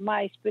 That's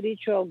my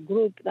spiritual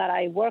group that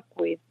I work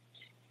with,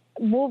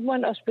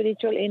 Movement of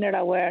Spiritual Inner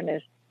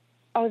Awareness.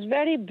 I was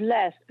very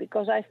blessed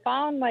because I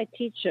found my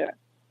teacher.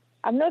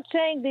 I'm not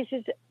saying this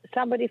is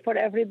somebody for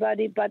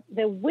everybody, but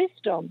the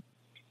wisdom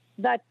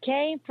that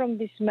came from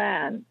this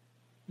man,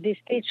 this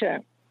teacher,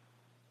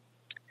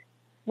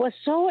 was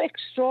so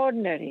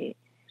extraordinary,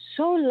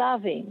 so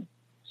loving,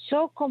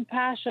 so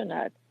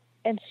compassionate,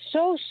 and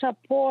so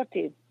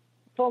supportive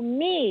for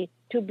me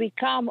to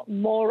become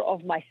more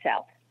of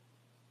myself.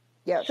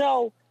 Yes.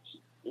 So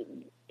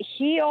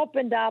he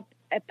opened up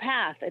a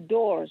path,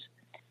 doors.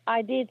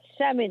 I did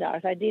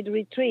seminars, I did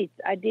retreats,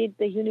 I did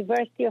the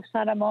University of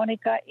Santa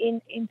Monica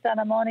in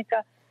Santa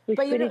Monica with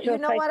but spiritual you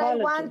know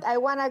psychology. What I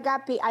want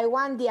Agapi. I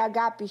want the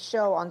Agapi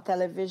show on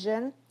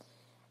television.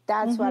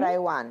 That's what I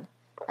want.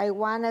 I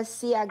want to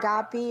see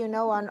Agapi,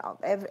 on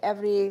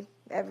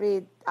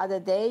every other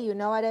day. You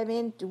know what I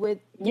mean? With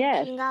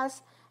teaching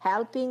us,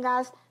 helping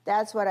us.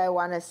 That's what I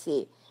want to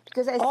see.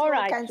 Because I see all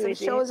kinds of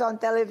shows on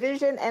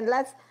television, and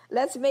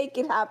let's make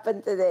it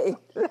happen today.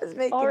 Let's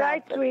make it happen. All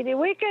right, sweetie.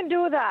 We can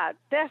do that.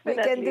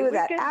 Definitely. We can do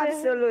that.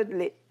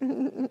 Absolutely.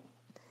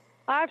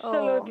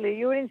 Absolutely.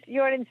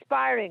 You're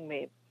inspiring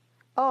me.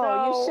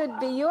 Oh, you should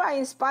be. You are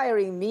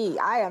inspiring me.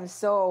 I am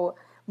so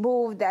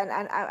moved, and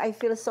I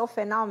feel so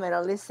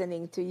phenomenal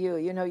listening to you.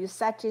 You're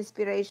such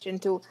inspiration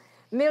to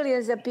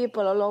millions of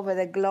people all over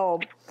the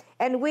globe.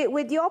 And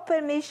with your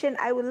permission,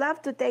 I would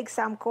love to take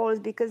some calls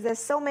because there's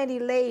so many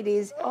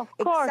ladies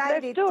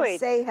excited to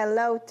say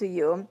hello to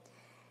you.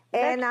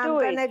 And I'm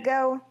going to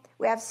go.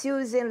 We have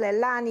Susan,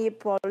 Leilani,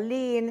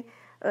 Pauline.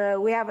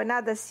 We have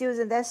another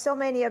Susan. There's so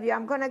many of you.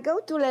 I'm going to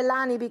go to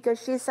Leilani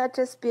because she's such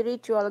a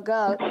spiritual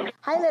girl.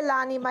 Hi,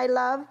 Leilani, my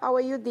love. How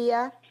are you,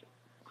 dear?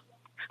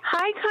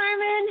 Hi,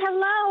 Carmen.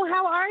 Hello.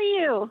 How are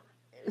you?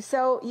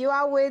 So you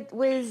are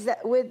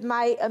with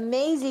my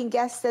amazing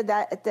guest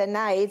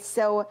tonight.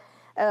 So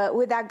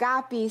with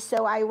Agapi.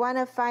 So I want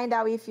to find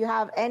out if you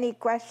have any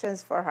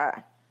questions for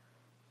her.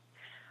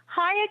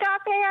 Hi,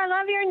 Agapi. I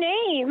love your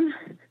name.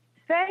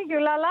 Thank you,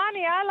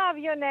 Leilani. I love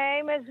your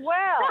name as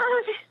well.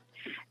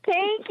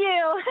 Thank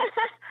you.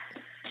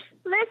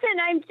 Listen,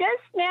 I'm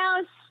just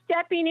now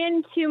stepping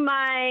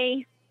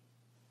into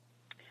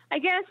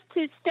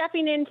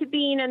stepping into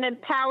being an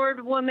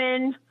empowered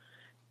woman,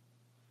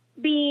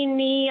 being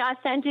me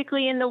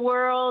authentically in the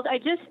world. I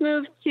just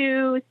moved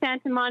to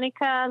Santa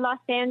Monica, Los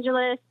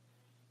Angeles.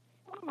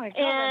 Oh, my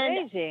God,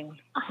 amazing.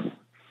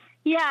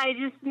 Yeah, I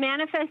just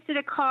manifested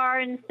a car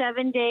in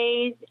 7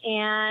 days,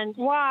 and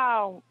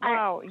wow,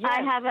 yes.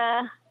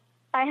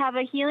 I have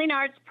a healing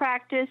arts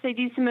practice. I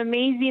do some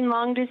amazing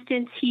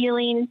long-distance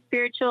healing,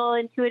 spiritual,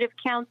 intuitive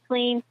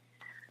counseling.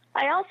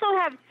 I also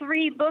have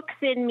 3 books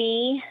in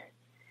me.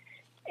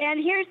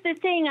 And here's the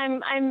thing,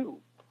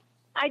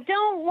 I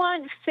don't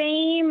want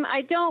fame.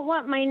 I don't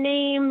want my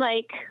name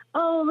like,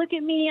 oh, look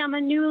at me, I'm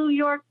a New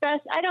York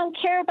best. I don't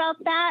care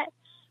about that.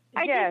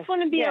 I just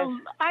want to be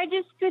I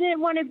just didn't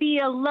want to be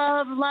a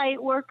love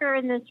light worker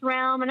in this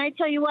realm. And I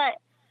tell you what,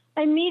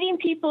 I'm meeting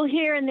people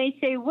here and they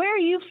say, where are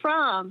you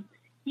from?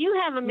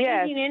 You have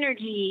amazing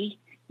energy.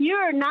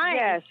 You're nice.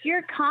 Yes.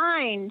 You're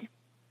kind.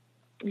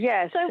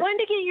 Yes. So I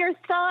wanted to get your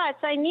thoughts.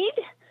 I need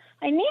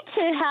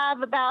to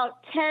have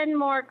about 10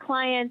 more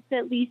clients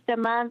at least a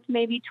month,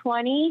 maybe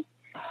 20.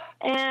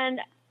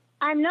 And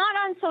I'm not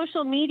on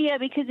social media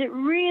because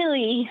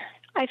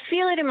I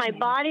feel it in my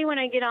body when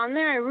I get on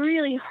there. I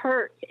really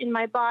hurt in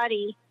my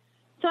body.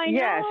 So I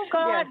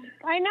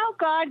know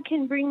God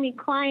can bring me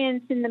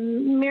clients in the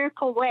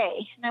miracle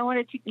way. And I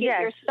wanted to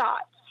get your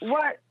thoughts.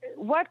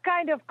 What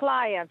kind of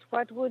clients?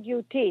 What would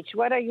you teach?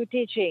 What are you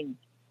teaching?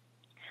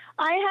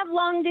 I have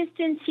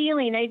long-distance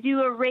healing. I do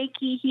a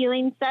Reiki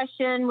healing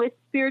session with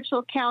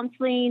spiritual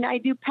counseling. I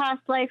do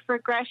past life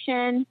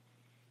regression.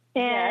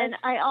 And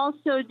I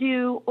also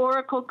do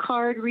oracle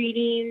card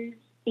readings.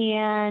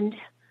 And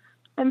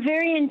I'm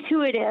very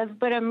intuitive,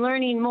 but I'm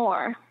learning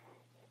more.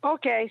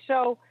 Okay,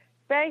 so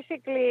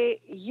basically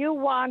you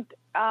want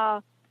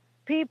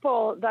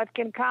people that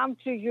can come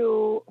to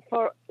you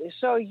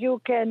so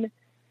you can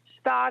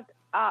start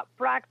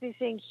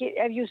practicing.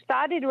 Have you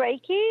studied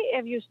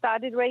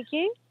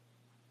Reiki?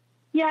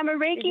 Yeah, I'm a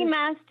Reiki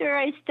master.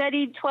 I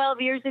studied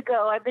 12 years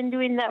ago. I've been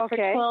doing that for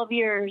 12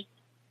 years.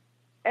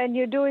 And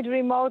you do it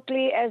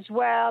remotely as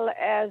well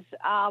as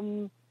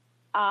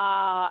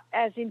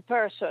as in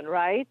person,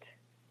 right?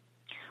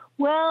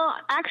 Well,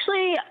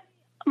 actually,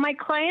 my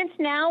clients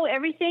now,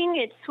 everything,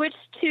 it's switched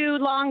to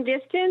long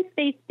distance.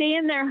 They stay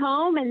in their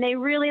home, and they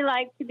really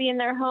like to be in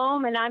their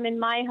home, and I'm in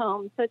my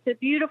home. So it's a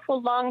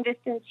beautiful long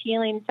distance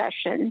healing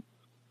session.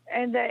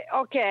 And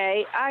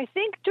okay, I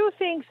think two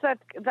things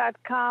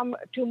that come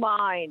to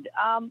mind.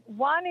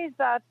 One is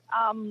that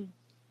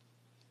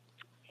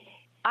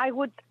I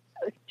would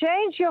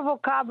change your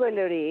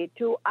vocabulary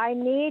to I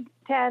need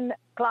 10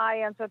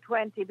 clients or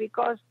 20,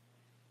 because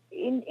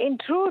in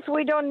truth,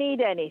 we don't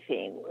need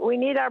anything. We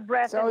need our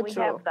breath, and we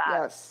have that.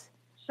 Yes.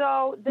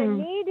 So the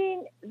need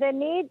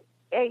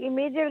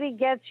immediately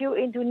gets you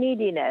into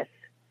neediness,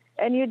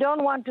 and you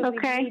don't want to be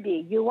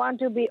needy. You want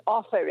to be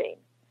offering.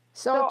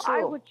 So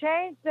true. I would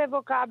change the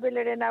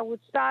vocabulary, and I would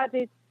start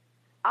it.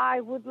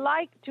 I would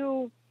like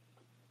to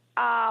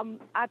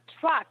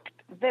attract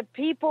the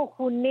people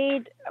who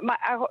need.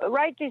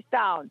 Write this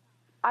down.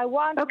 I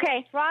want to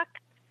attract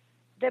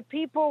the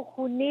people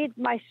who need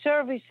my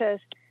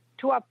services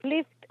to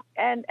uplift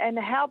and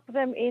help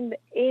them in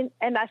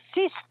and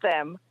assist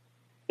them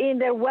in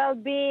their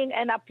well-being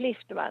and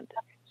upliftment.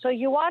 So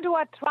you want to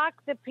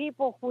attract the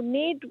people who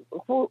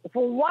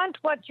want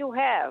what you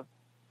have,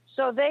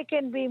 so they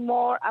can be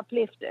more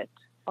uplifted.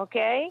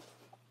 Okay?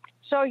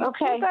 So you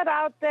put that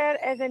out there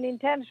as an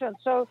intention.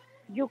 So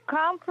you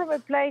come from a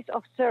place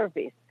of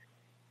service,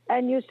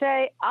 and you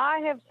say,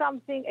 I have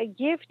something, a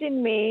gift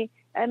in me,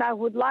 and I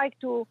would like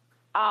to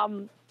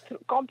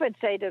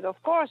compensate it,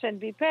 of course, and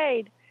be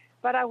paid,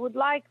 but I would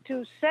like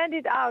to send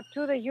it out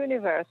to the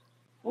universe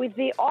with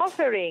the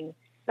offering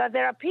that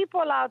there are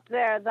people out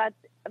there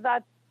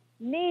that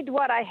need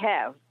what I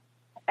have,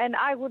 and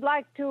I would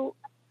like to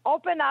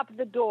open up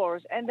the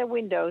doors and the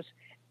windows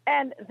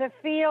and the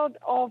field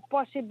of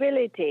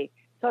possibility.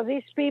 So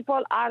these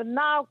people are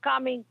now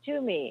coming to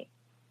me.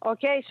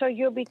 Okay, so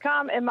you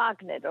become a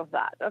magnet of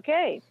that.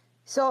 Okay.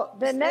 So,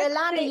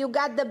 Leilani, you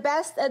got the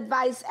best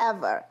advice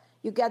ever.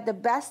 You got the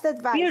best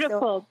advice.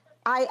 Beautiful.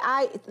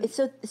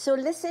 So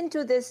listen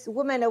to this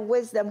woman of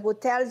wisdom who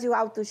tells you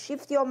how to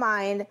shift your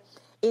mind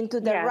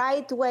into the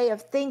right way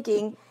of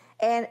thinking.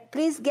 And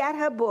please get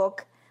her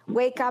book,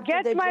 Wake Up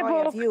to the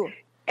Joy of You.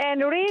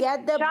 And read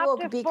Get the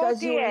book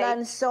because 48. you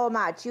learn so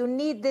much. You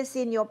need this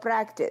in your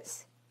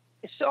practice.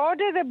 So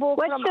order the book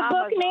What's from the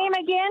Amazon. book name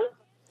again?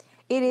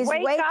 It is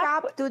Wake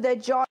Up to the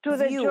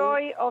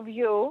Joy of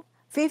You.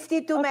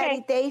 52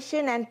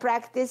 meditation and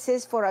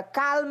practices for a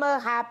calmer,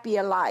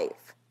 happier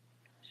life.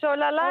 So,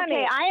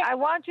 Lalani, I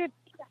want you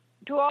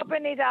to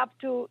open it up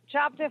to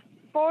chapter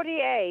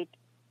 48,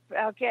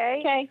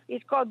 okay?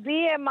 It's called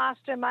Be a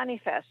Master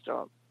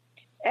Manifesto.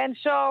 And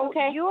so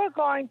you are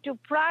going to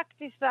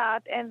practice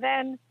that, and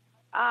then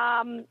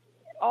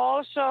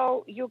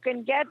also you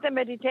can get the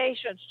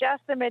meditations,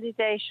 just the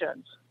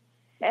meditations.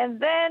 And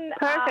then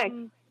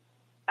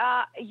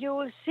you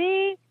will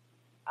see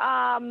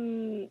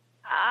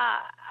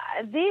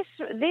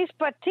this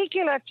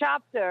particular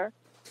chapter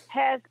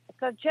has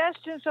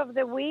suggestions of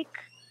the week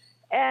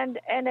and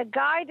a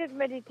guided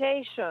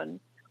meditation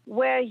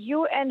where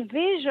you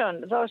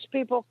envision those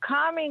people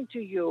coming to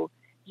you.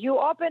 You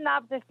open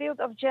up the field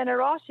of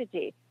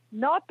generosity,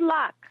 not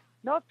lack,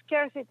 not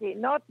scarcity,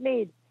 not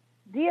need.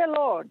 Dear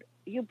Lord,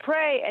 you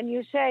pray and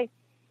you say,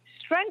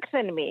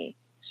 strengthen me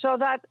so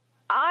that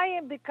I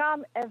am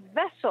become a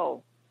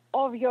vessel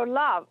of your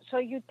love. So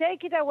you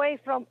take it away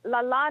from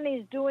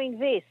Lalani's doing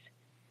this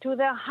to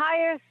the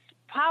highest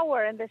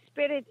power and the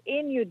spirit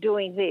in you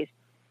doing this.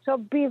 So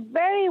be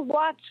very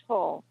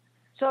watchful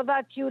so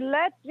that you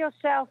let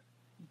yourself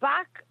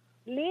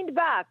lean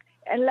back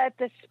and let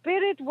the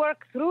spirit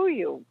work through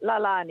you,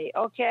 Lalani,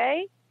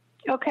 okay?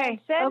 Okay,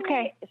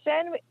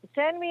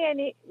 Send me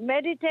any,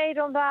 meditate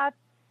on that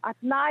at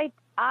night,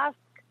 have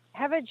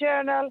a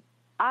journal,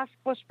 ask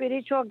for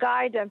spiritual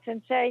guidance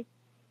and say,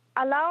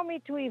 allow me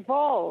to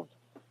evolve,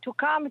 to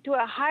come to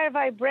a higher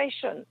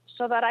vibration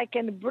so that I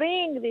can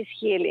bring this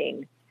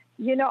healing.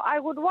 You know, I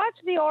would watch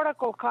the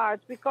oracle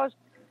cards because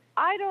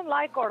I don't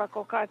like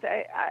oracle cards,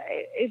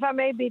 if I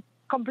may be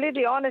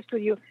completely honest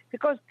with you,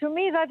 because to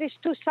me that is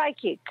too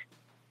psychic,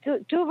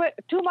 too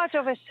much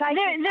of a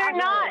psychic.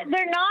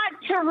 They're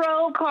not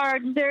tarot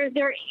cards.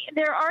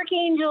 They're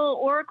archangel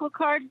oracle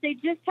cards. They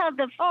just have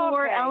the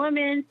four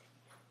elements.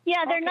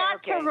 Yeah, they're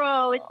not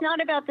tarot. It's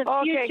not about the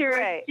future.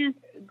 Great. It's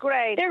just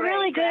great. They're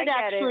really good,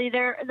 actually.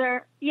 They're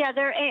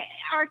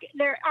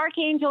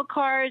archangel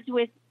cards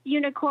with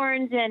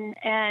unicorns and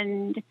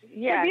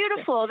they're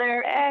beautiful.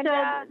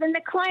 Then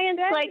the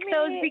clients like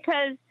those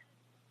because.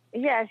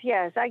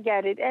 Yes, I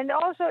get it. And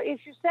also,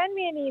 if you send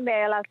me an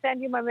email, I'll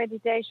send you my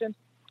meditations,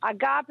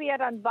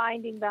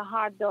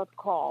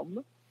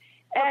 agapi@unbindingtheheart.com.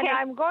 And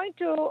I'm going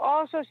to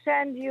also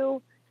send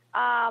you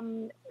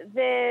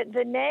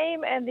the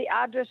name and the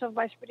address of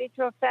my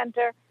spiritual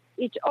center.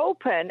 It's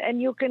open, and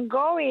you can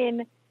go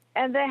in,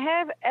 and they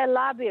have a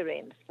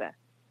labyrinth.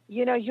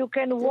 You know, you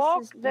can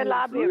walk the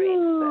labyrinth.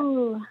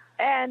 Ooh.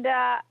 And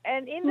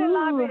in the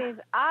labyrinth,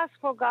 ask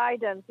for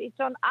guidance. It's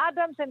on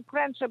Adams and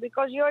Crenshaw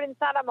because you're in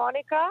Santa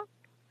Monica.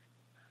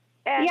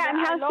 And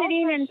I'm house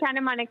sitting in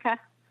Santa Monica.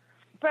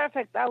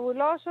 Perfect. I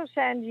will also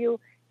send you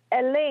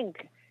a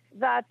link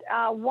that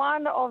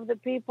one of the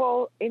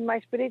people in my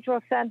spiritual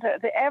center,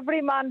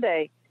 every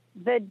Monday,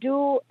 they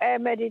do a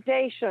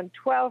meditation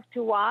 12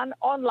 to 1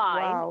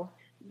 online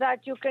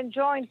that you can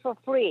join for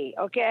free,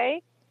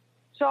 okay?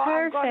 So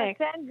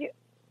Perfect.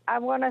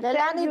 I'm going to send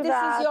you Leilani, this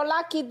that. is your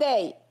lucky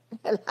day.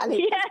 Leilani,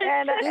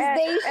 Yes. this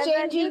day is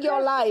changing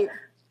your life.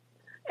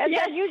 And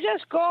then you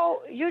just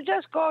go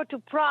to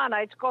prana.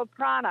 It's called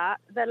prana,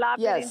 the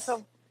labyrinth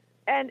of,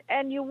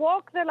 and you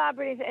walk the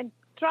labyrinth. And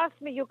trust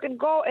me, you can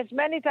go as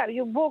many times.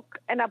 You book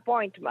an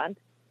appointment,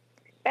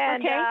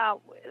 and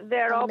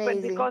they're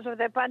open because of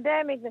the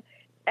pandemic.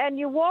 And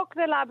you walk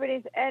the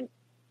labyrinth, and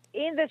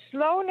in the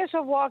slowness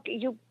of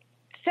walking, you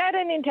set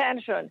an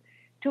intention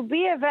to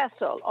be a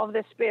vessel of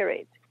the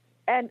Spirit.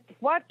 And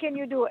what can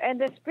you do? And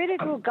the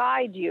Spirit will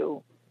guide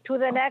you to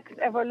the next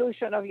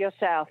evolution of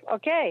yourself.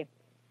 Okay.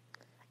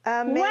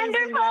 Amazing,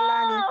 Wonderful.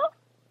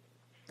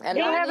 Leilani.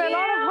 You have a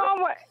lot of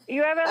homework.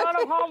 You have a lot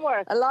of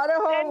homework. A lot of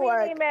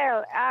homework. Send me an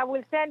email. I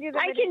will send you the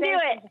meditation. I can do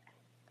it.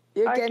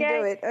 You can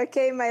do it.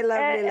 Okay, my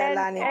lovely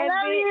Leilani. I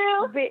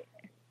love you.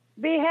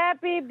 Be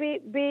happy.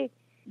 Be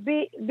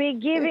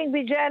giving.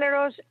 Be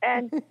generous,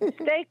 and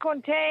stay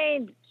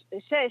contained.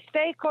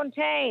 Stay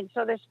contained,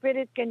 so the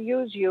Spirit can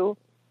use you.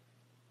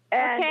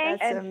 And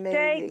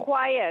stay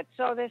quiet,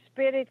 so the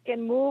Spirit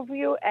can move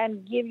you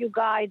and give you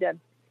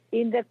guidance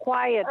in the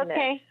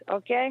quietness.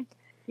 Okay?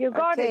 You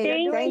got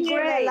it. Thank you,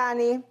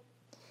 Leilani.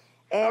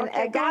 And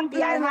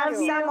Agapi, I have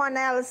someone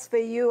else for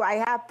you.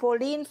 I have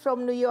Pauline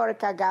from New York,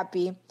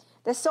 Agapi.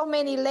 There's so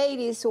many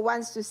ladies who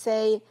wants to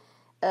say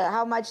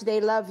how much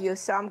they love you.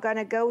 So I'm going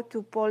to go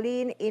to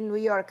Pauline in New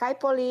York. Hi,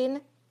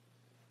 Pauline.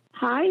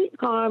 Hi,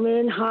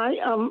 Carmen. Hi.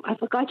 I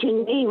forgot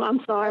your name.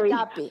 I'm sorry.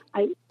 Agapi.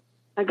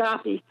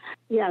 Agapi.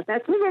 Yeah,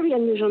 that's a very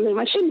unusual name.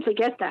 I shouldn't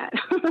forget that.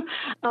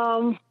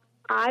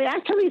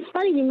 It's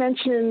funny you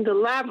mentioned the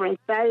labyrinth.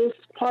 That is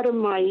part of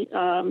my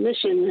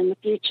mission in the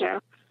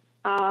future.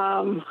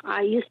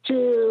 I used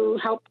to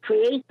help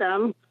create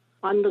them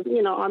on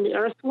the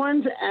earth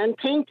ones and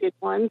painted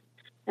ones.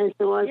 And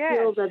so I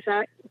feel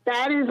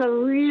that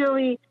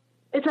is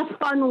it's a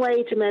fun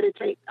way to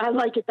meditate. I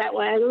like it that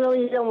way. I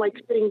really don't like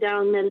sitting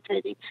down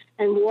meditating.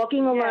 And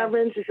walking the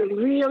labyrinth is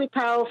really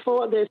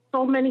powerful. There's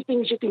so many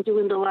things you can do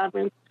in the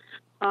labyrinth.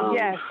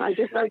 I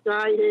just got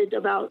guided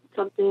about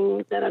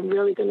something that I'm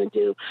really going to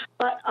do.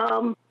 But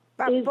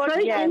it's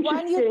very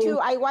interesting.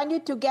 I want you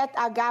to get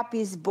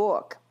Agapi's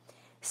book.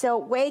 So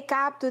Wake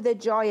Up to the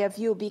Joy of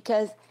You,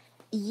 because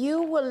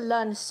you will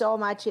learn so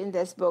much in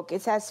this book.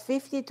 It has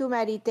 52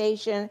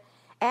 meditation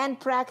and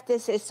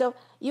practices. So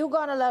you're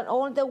going to learn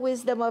all the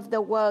wisdom of the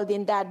world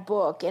in that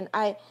book. And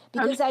I'm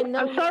sorry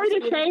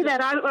to say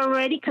that I'm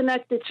already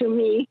connected to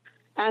me,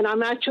 and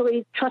I'm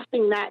actually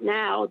trusting that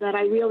now, that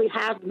I really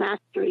have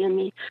mastery in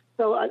me.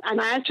 So, and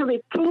I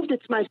actually proved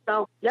it to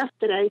myself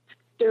yesterday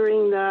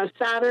during the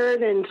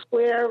Saturn and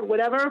Square,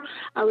 whatever.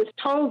 I was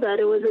told that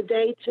it was a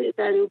day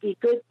that it would be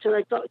good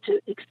to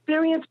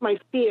experience my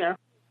fear.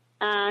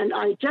 And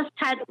I just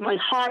had my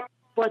heart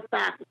brought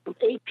back from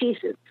 8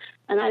 pieces.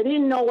 And I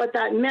didn't know what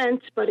that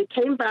meant, but it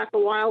came back a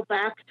while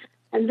back.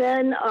 And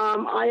then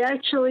I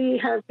actually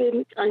have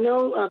been, I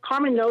know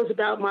Carmen knows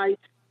about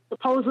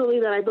supposedly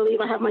that I believe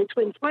I have my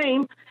twin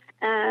flame.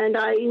 And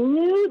I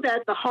knew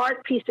that the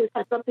heart pieces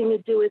had something to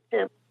do with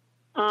him.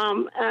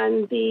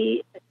 And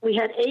we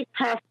had 8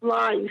 past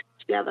lives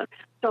together.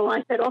 So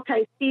I said,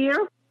 okay,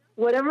 fear,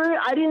 whatever.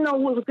 I didn't know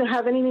what was going to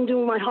have anything to do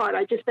with my heart.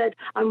 I just said,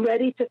 I'm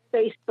ready to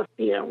face the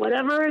fear,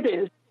 whatever it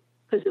is,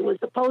 because it was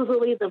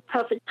supposedly the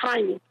perfect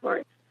timing for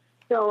it.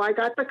 So I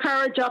got the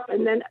courage up,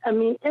 and then,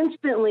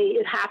 instantly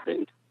it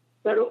happened.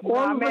 But all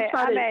of a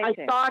sudden, I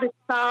started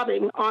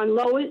sobbing on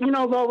Lois. You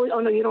know Lois?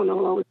 Oh, no, you don't know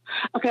Lois.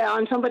 Okay,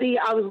 on somebody,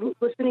 I was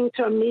listening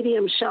to a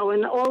medium show,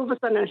 and all of a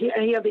sudden I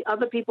hear the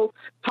other people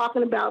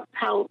talking about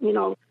how,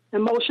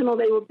 emotional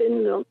they were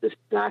been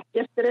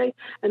yesterday,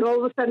 and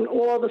all of a sudden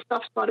all the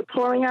stuff started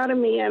pouring out of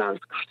me, and I was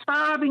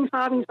sobbing,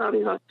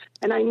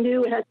 and I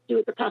knew it had to do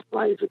with the past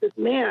lives with this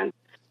man.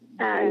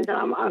 And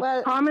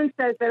Carmen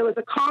says that it was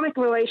a karmic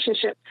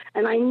relationship,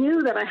 and I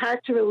knew that I had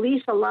to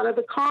release a lot of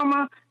the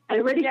karma. I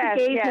already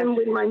forgave him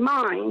with my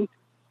mind,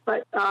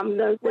 but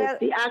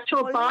the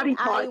actual body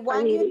part. I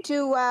want you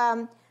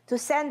to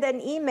send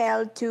an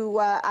email to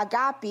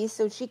Agapi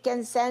so she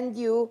can send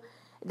you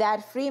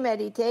that free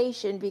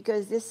meditation,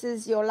 because this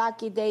is your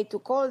lucky day to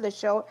call the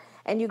show,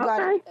 and you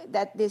got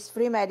this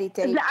free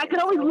meditation. I can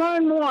always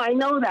learn more. I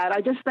know that.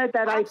 I just said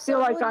that. Absolutely, I feel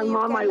like I'm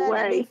on my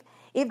way.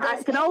 If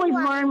I can always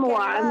learn more.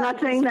 I'm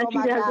not saying that she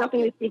has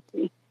nothing to teach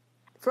me.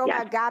 From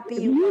Agapi,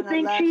 you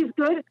think she's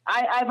good?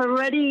 I've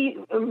already,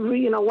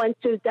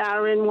 went to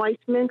Darren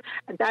Weissman.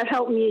 That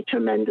helped me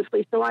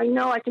tremendously. So I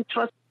know I can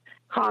trust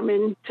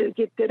Carmen to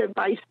give good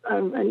advice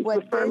and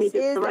refer me to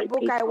the right people.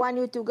 This is the book I want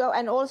you to go.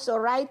 And also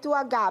write to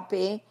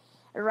Agapi.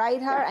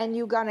 Write her, and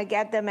you're going to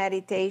get the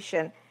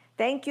meditation.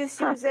 Thank you,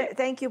 Susan.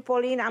 Thank you,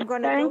 Pauline. I'm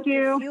going to go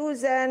to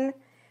Susan.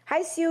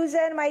 Hi,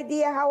 Susan, my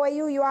dear. How are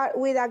you? You are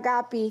with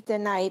Agapi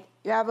tonight.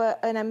 You have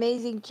an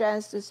amazing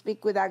chance to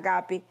speak with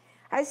Agapi.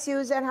 Hi,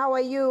 Susan. How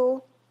are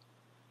you?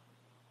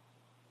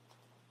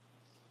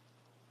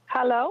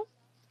 Hello?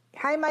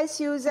 Hi, my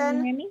Susan.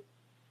 Can you hear me?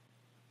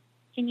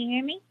 Can you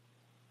hear me?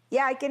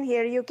 Yeah, I can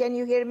hear you. Can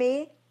you hear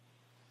me?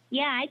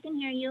 Yeah, I can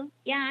hear you.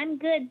 Yeah, I'm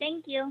good.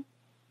 Thank you.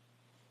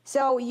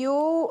 So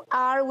you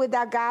are with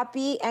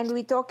Agapi, and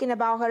we're talking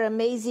about her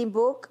amazing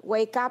book,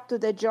 Wake Up to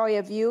the Joy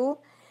of You.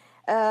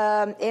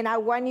 And I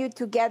want you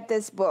to get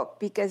this book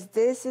because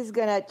this is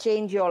going to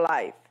change your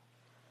life.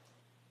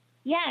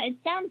 Yeah, it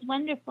sounds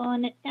wonderful,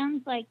 and it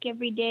sounds like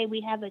every day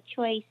we have a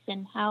choice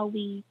in how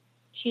we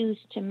choose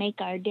to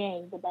make our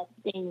day the best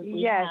day that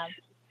we have. Yes,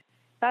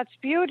 that's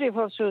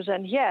beautiful,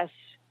 Susan. Yes.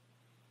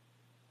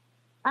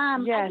 I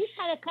Yes. just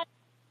had a question.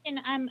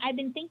 I've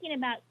been thinking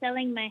about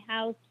selling my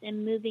house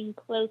and moving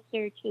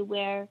closer to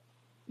where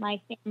my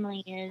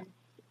family is.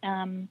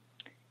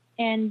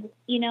 And,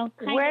 you know,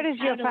 Where is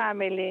your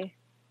family?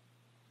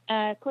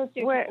 Closer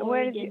to Where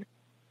Oregon. is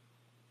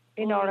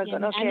in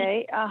Oregon?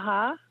 Okay.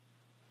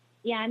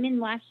 Yeah, I'm in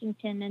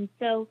Washington, and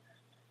so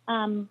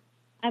I'm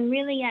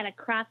really at a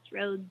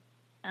crossroads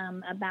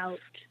about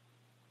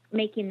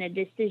making the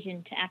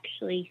decision to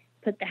actually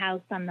put the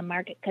house on the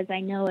market because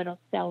I know it'll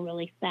sell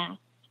really fast.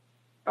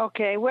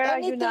 Okay, where are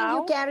you now? Anything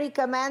you can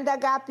recommend,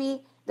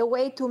 Agapi, the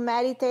way to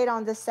meditate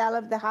on the sale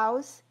of the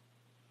house?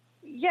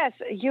 Yes,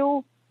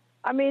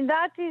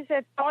 that is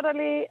a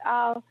totally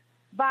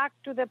back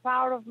to the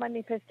power of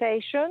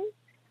manifestation.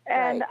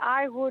 And Right.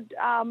 I would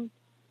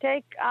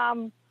take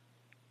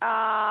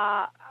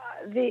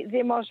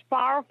the most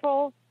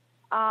powerful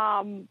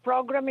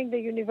programming, the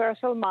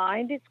universal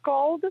mind, it's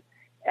called,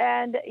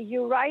 and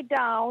you write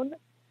down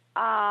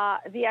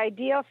the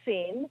ideal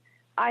scene.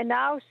 I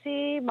now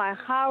see my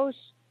house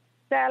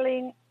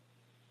selling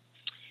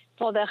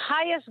for the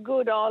highest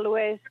good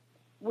always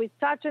with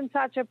such and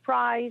such a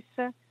price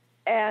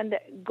and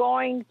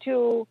going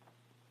to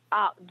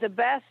the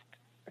best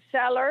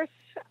sellers,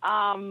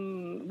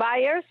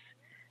 buyers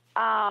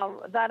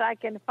that I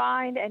can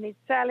find, and it's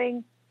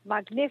selling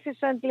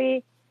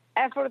magnificently,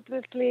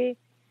 effortlessly,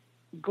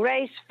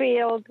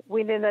 grace-filled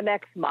within the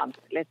next month,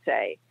 let's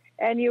say.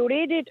 And you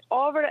read it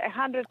over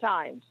 100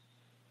 times,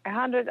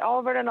 100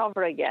 over and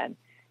over again.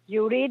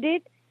 You read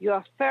it, you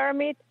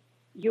affirm it,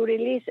 you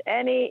release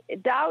any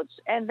doubts,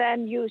 and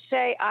then you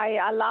say, I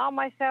allow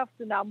myself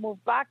to now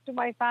move back to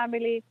my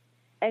family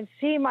and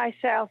see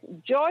myself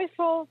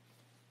joyful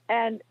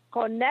and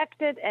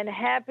connected and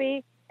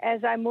happy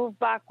as I move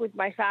back with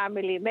my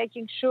family,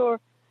 making sure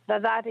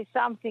that that is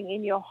something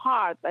in your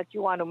heart that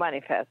you want to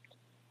manifest.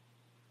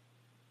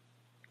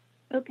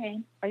 Okay.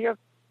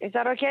 Is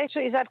that okay? So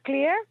is that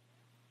clear?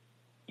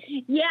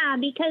 Yeah,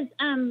 because,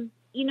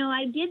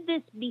 I did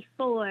this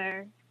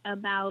before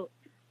about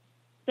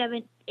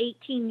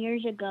 18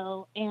 years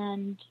ago,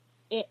 and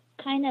it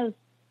kind of,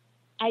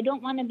 I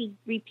don't want to be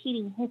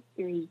repeating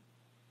history.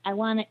 I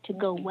want it to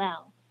go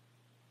well.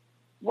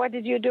 What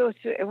did you do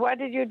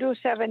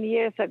 7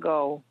 years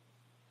ago?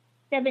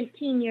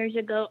 18 years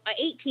ago,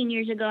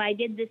 I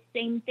did the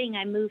same thing.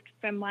 I moved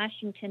from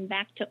Washington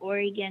back to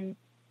Oregon,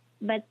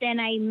 but then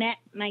I met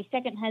my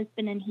second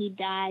husband and he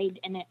died,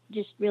 and it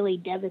just really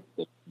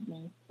devastated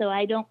me. So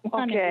I don't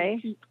want to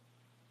repeat.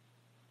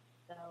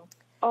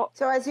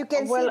 So as you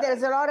can see,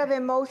 there's a lot of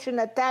emotion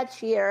attached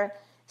here.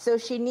 So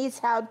she needs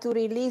help to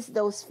release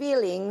those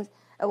feelings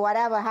of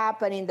whatever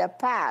happened in the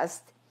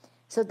past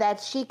so that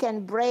she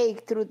can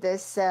break through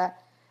this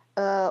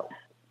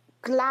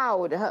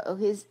cloud,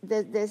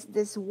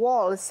 this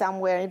wall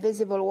somewhere,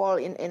 invisible wall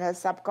in her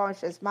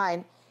subconscious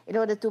mind, in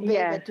order to be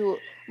able to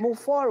move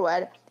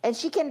forward. And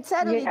she can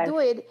certainly do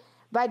it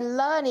by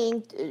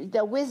learning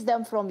the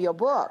wisdom from your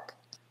book.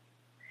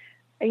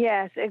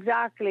 Yes,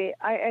 exactly.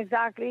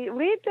 Exactly.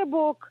 Read the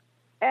book,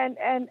 and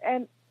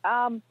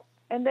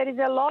there is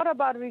a lot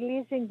about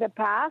releasing the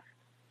past,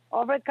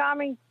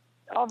 overcoming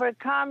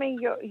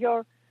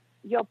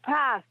your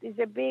past is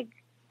a big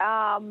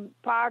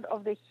part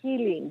of the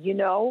healing.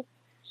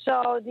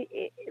 So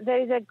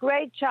there is a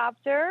great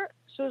chapter.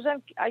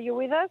 Susan, are you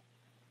with us?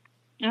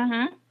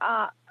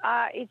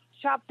 It's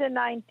chapter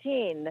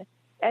 19,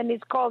 and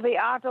it's called The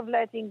Art of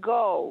Letting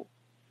Go.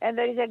 And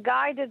there is a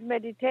guided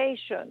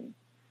meditation,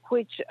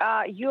 which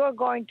you are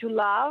going to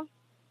love.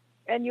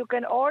 And you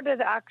can order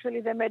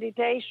the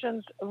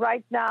meditations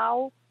right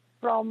now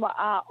from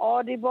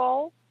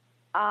Audible.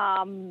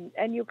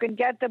 And you can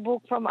get the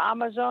book from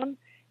Amazon.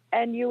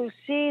 And you'll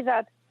see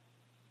that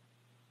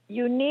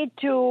you need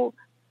to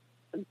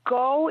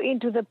go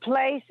into the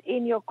place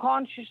in your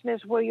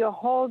consciousness where you're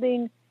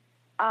holding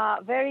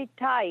very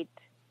tight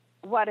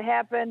what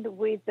happened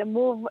with the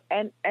move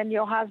and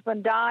your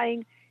husband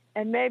dying.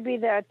 And maybe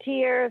there are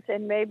tears,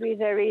 and maybe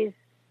there is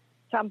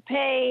some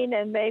pain,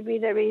 and maybe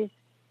there is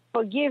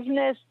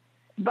forgiveness.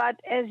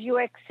 But as you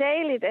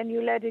exhale it and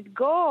you let it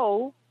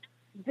go,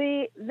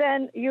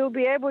 then you'll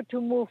be able to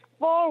move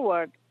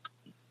forward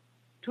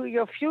to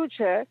your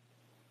future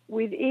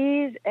with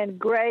ease and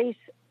grace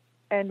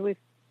and with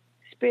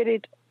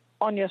spirit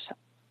on your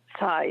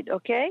side,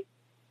 okay?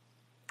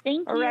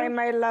 Thank you. All right,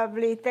 my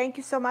lovely. Thank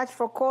you so much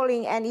for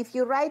calling. And if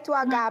you write to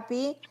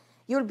Agapi,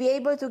 you'll be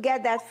able to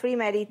get that free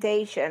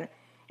meditation.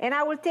 And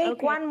I will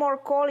take one more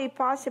call if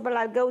possible.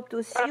 I'll go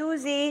to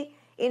Susie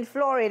in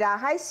Florida.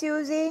 Hi,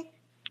 Susie.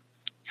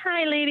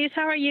 Hi, ladies.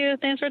 How are you?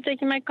 Thanks for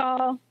taking my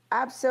call.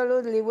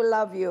 Absolutely. We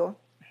love you.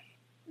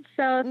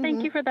 So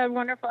thank you for that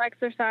wonderful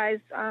exercise.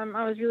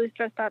 I was really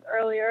stressed out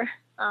earlier.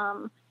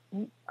 My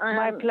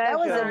pleasure. That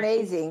was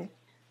amazing.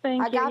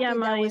 Thank Agapi, you. Yeah,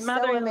 my that was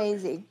mother. so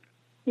amazing.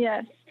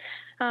 Yes.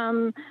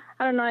 I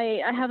don't know.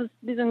 I have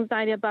this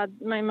anxiety about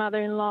my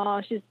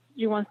mother-in-law.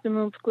 She wants to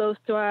move close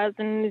to us,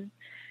 and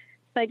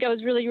I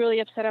was really, really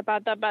upset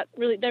about that. But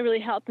that really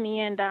helped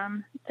me. And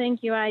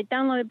thank you. I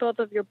downloaded both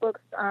of your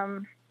books.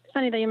 It's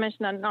funny that you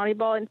mentioned that on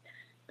Audible, and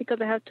because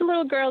I have 2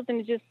 little girls, and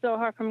it's just so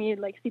hard for me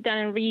to sit down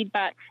and read.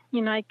 But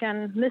I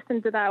can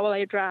listen to that while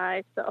I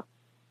drive. So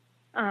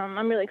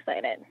I'm really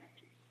excited.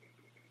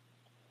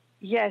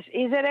 Yes.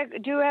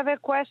 Do you have a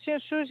question,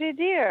 Susie,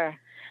 dear?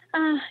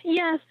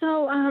 Yeah.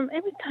 So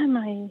every time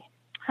my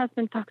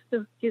husband talks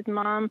to his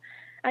mom,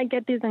 I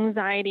get this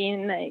anxiety,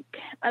 and I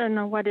don't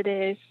know what it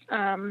is,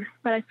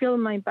 but I feel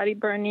my body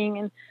burning.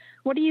 And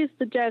what do you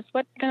suggest?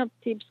 What kind of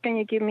tips can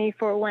you give me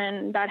for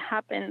when that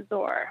happens,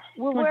 or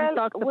when he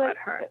talks about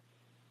her?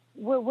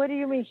 What do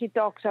you mean he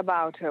talks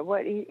about her?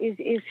 What is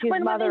his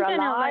mother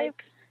alive?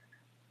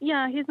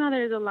 Yeah, his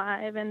mother is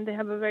alive, and they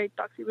have a very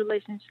toxic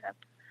relationship.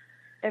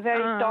 A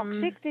very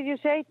toxic? Did you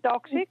say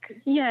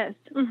toxic? Yes.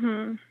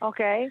 Mm-hmm.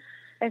 Okay.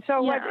 And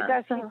so, what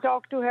does he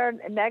talk to her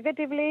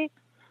negatively?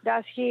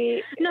 Does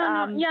he?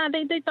 No. Yeah,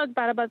 they talk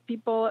bad about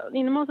people.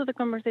 Most of the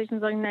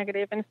conversations are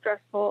negative and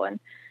stressful, and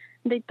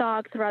they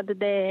talk throughout the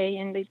day,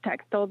 and they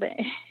text all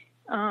day.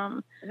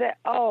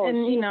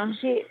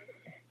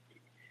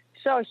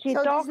 So he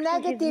talks this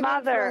negative to his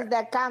mother. Influence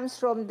that comes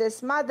from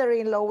this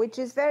mother-in-law, which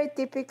is very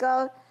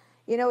typical.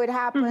 It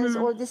happens.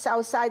 All these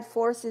outside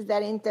forces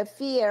that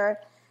interfere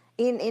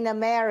in a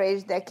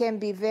marriage that can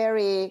be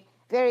very,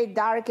 very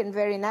dark and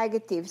very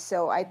negative.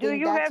 So I think do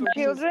you have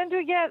children?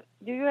 Do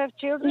you have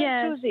children,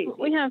 yes, Susie?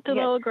 We have 2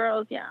 little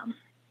girls. Yeah.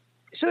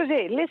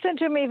 Susie, listen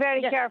to me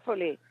very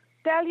carefully.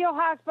 Tell your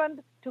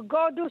husband to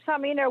go do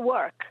some inner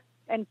work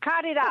and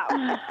cut it out.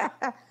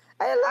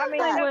 I mean,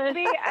 just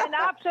be an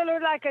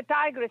absolute like a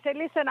tiger. Say,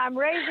 listen, I'm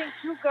raising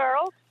 2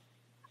 girls.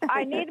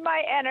 I need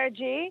my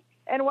energy,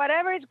 and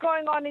whatever is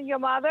going on in your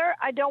mother,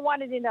 I don't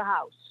want it in the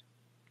house.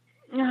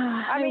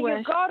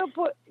 You got to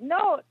put.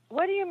 No,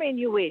 what do you mean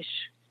you wish?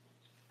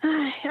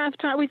 I've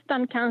tried. We've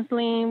done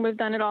counseling. We've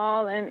done it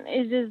all, and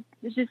it's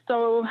just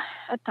so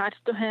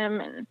attached to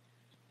him. And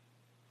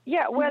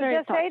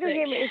just say to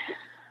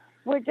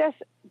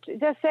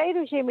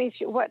him,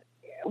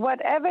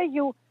 whenever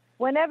you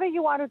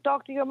want to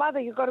talk to your mother,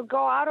 you got to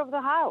go out of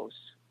the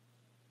house.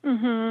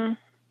 Mhm.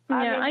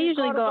 Yeah, I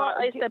usually go out.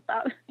 I step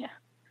out. Yeah.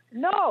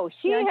 No,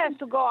 he has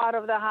to go out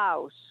of the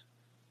house.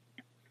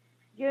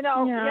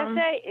 Just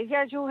say,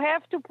 you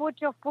have to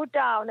put your foot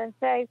down and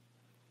say,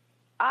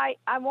 I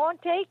won't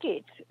take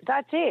it.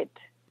 That's it.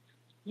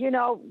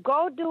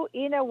 Go do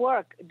inner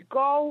work.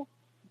 Go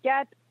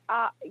get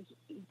a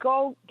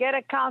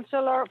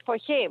counselor for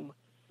him.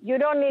 You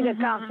don't need a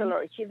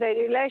counselor. The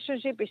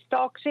relationship is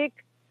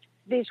toxic.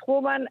 This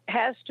woman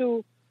has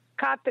to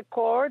cut the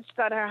cords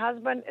that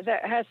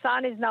her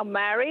son is now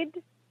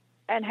married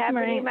and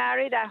happily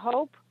married, I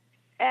hope.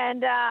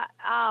 And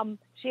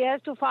she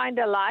has to find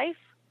a life.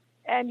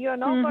 And you're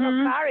not going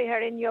to carry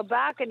her in your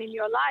back and in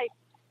your life.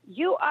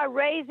 You are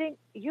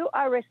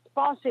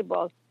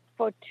responsible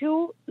for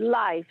 2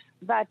 lives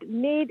that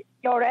need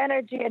your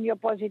energy and your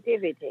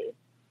positivity.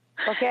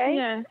 Okay?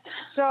 Yes.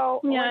 So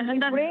when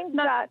you bring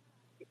that,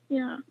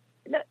 you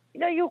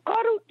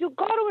got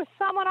to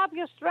summon up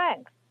your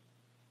strength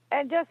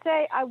and just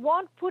say, I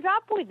won't put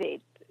up with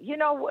it.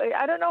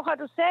 I don't know how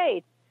to say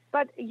it,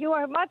 but you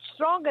are much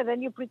stronger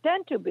than you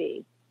pretend to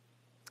be.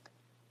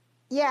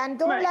 Yeah, and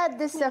don't let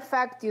this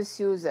affect you,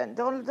 Susan.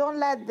 Don't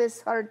let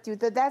this hurt you.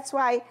 That's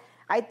why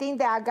I think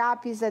the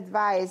Agapi's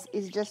advice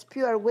is just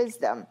pure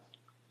wisdom.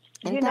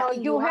 And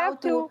telling you how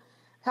to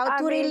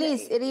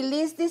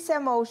release this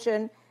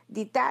emotion,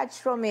 detach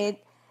from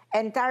it,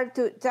 and start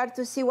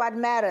to see what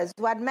matters.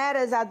 What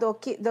matters are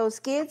those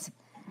kids,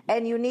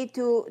 and you need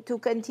to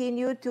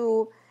continue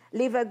to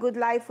live a good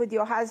life with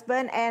your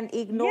husband and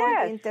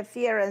ignore the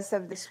interference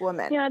of this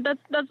woman. Yeah,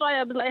 that's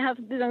why I have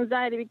this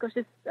anxiety, because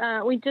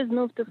we just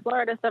moved to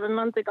Florida 7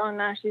 months ago, and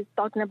now she's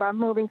talking about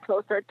moving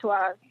closer to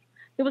us.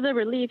 It was a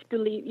relief to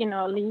leave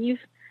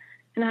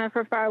and have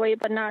her far away,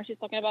 but now she's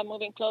talking about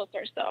moving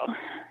closer. So,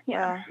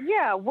 yeah.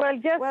 Well,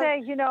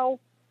 say,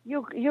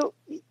 you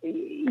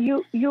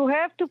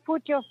have to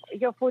put your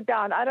foot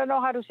down. I don't know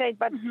how to say it,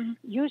 but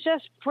you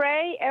just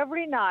pray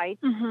every night.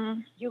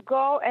 You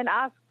go and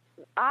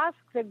ask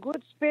the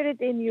good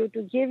spirit in you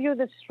to give you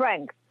the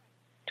strength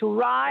to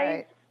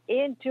rise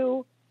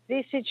into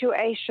this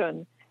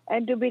situation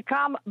and to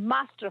become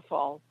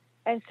masterful,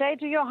 and say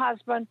to your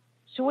husband,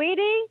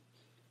 sweetie,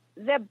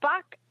 the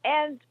buck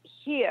ends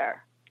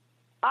here.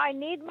 I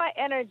need my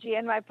energy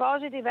and my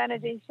positive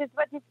energy. He says,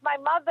 but it's my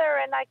mother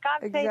and I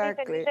can't say this.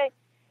 And you say,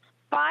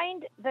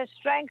 find the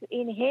strength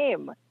in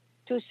him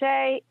to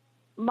say,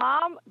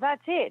 Mom,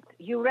 that's it.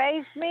 You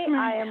raised me.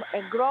 I am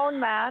a grown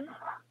man.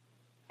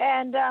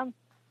 And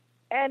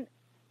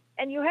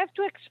you have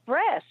to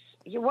express.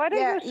 What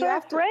are you so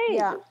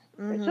afraid?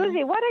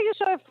 Susie, what are you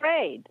so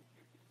afraid?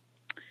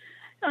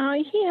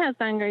 He has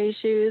anger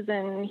issues,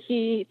 and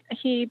she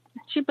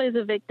plays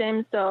a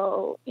victim.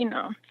 So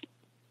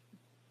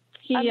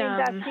he's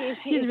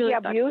really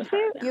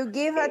abusive. You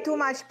give her too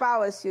much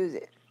power,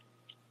 Susie.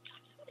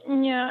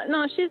 Yeah,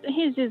 no,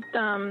 he's just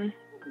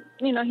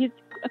he's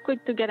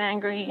quick to get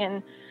angry,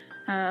 and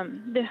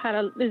they had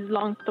this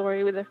long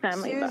story with the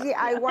family. Susie,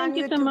 I want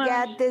you to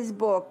get this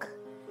book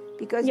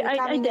because we're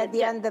coming at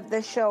the end of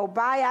the show.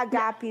 Buy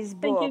Agapi's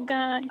book. Thank you,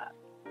 guys.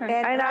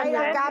 And write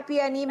Agapi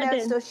an email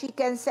so she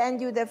can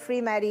send you the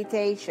free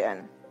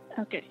meditation.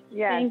 Okay.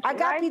 Yeah.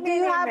 Agapi, do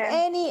you have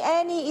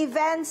any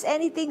events,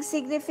 anything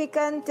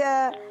significant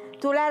to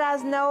let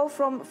us know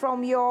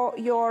from your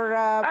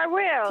I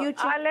will. future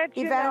I'll let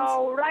you events?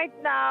 know. Right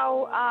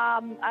now,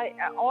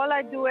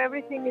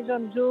 everything is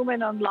on Zoom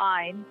and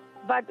online.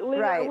 But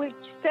we'll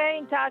stay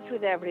in touch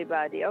with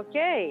everybody,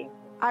 okay?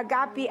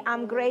 Agapi,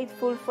 I'm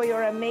grateful for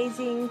your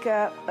amazing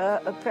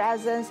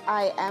presence.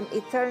 I am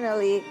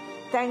eternally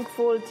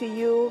thankful to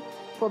you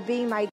for being my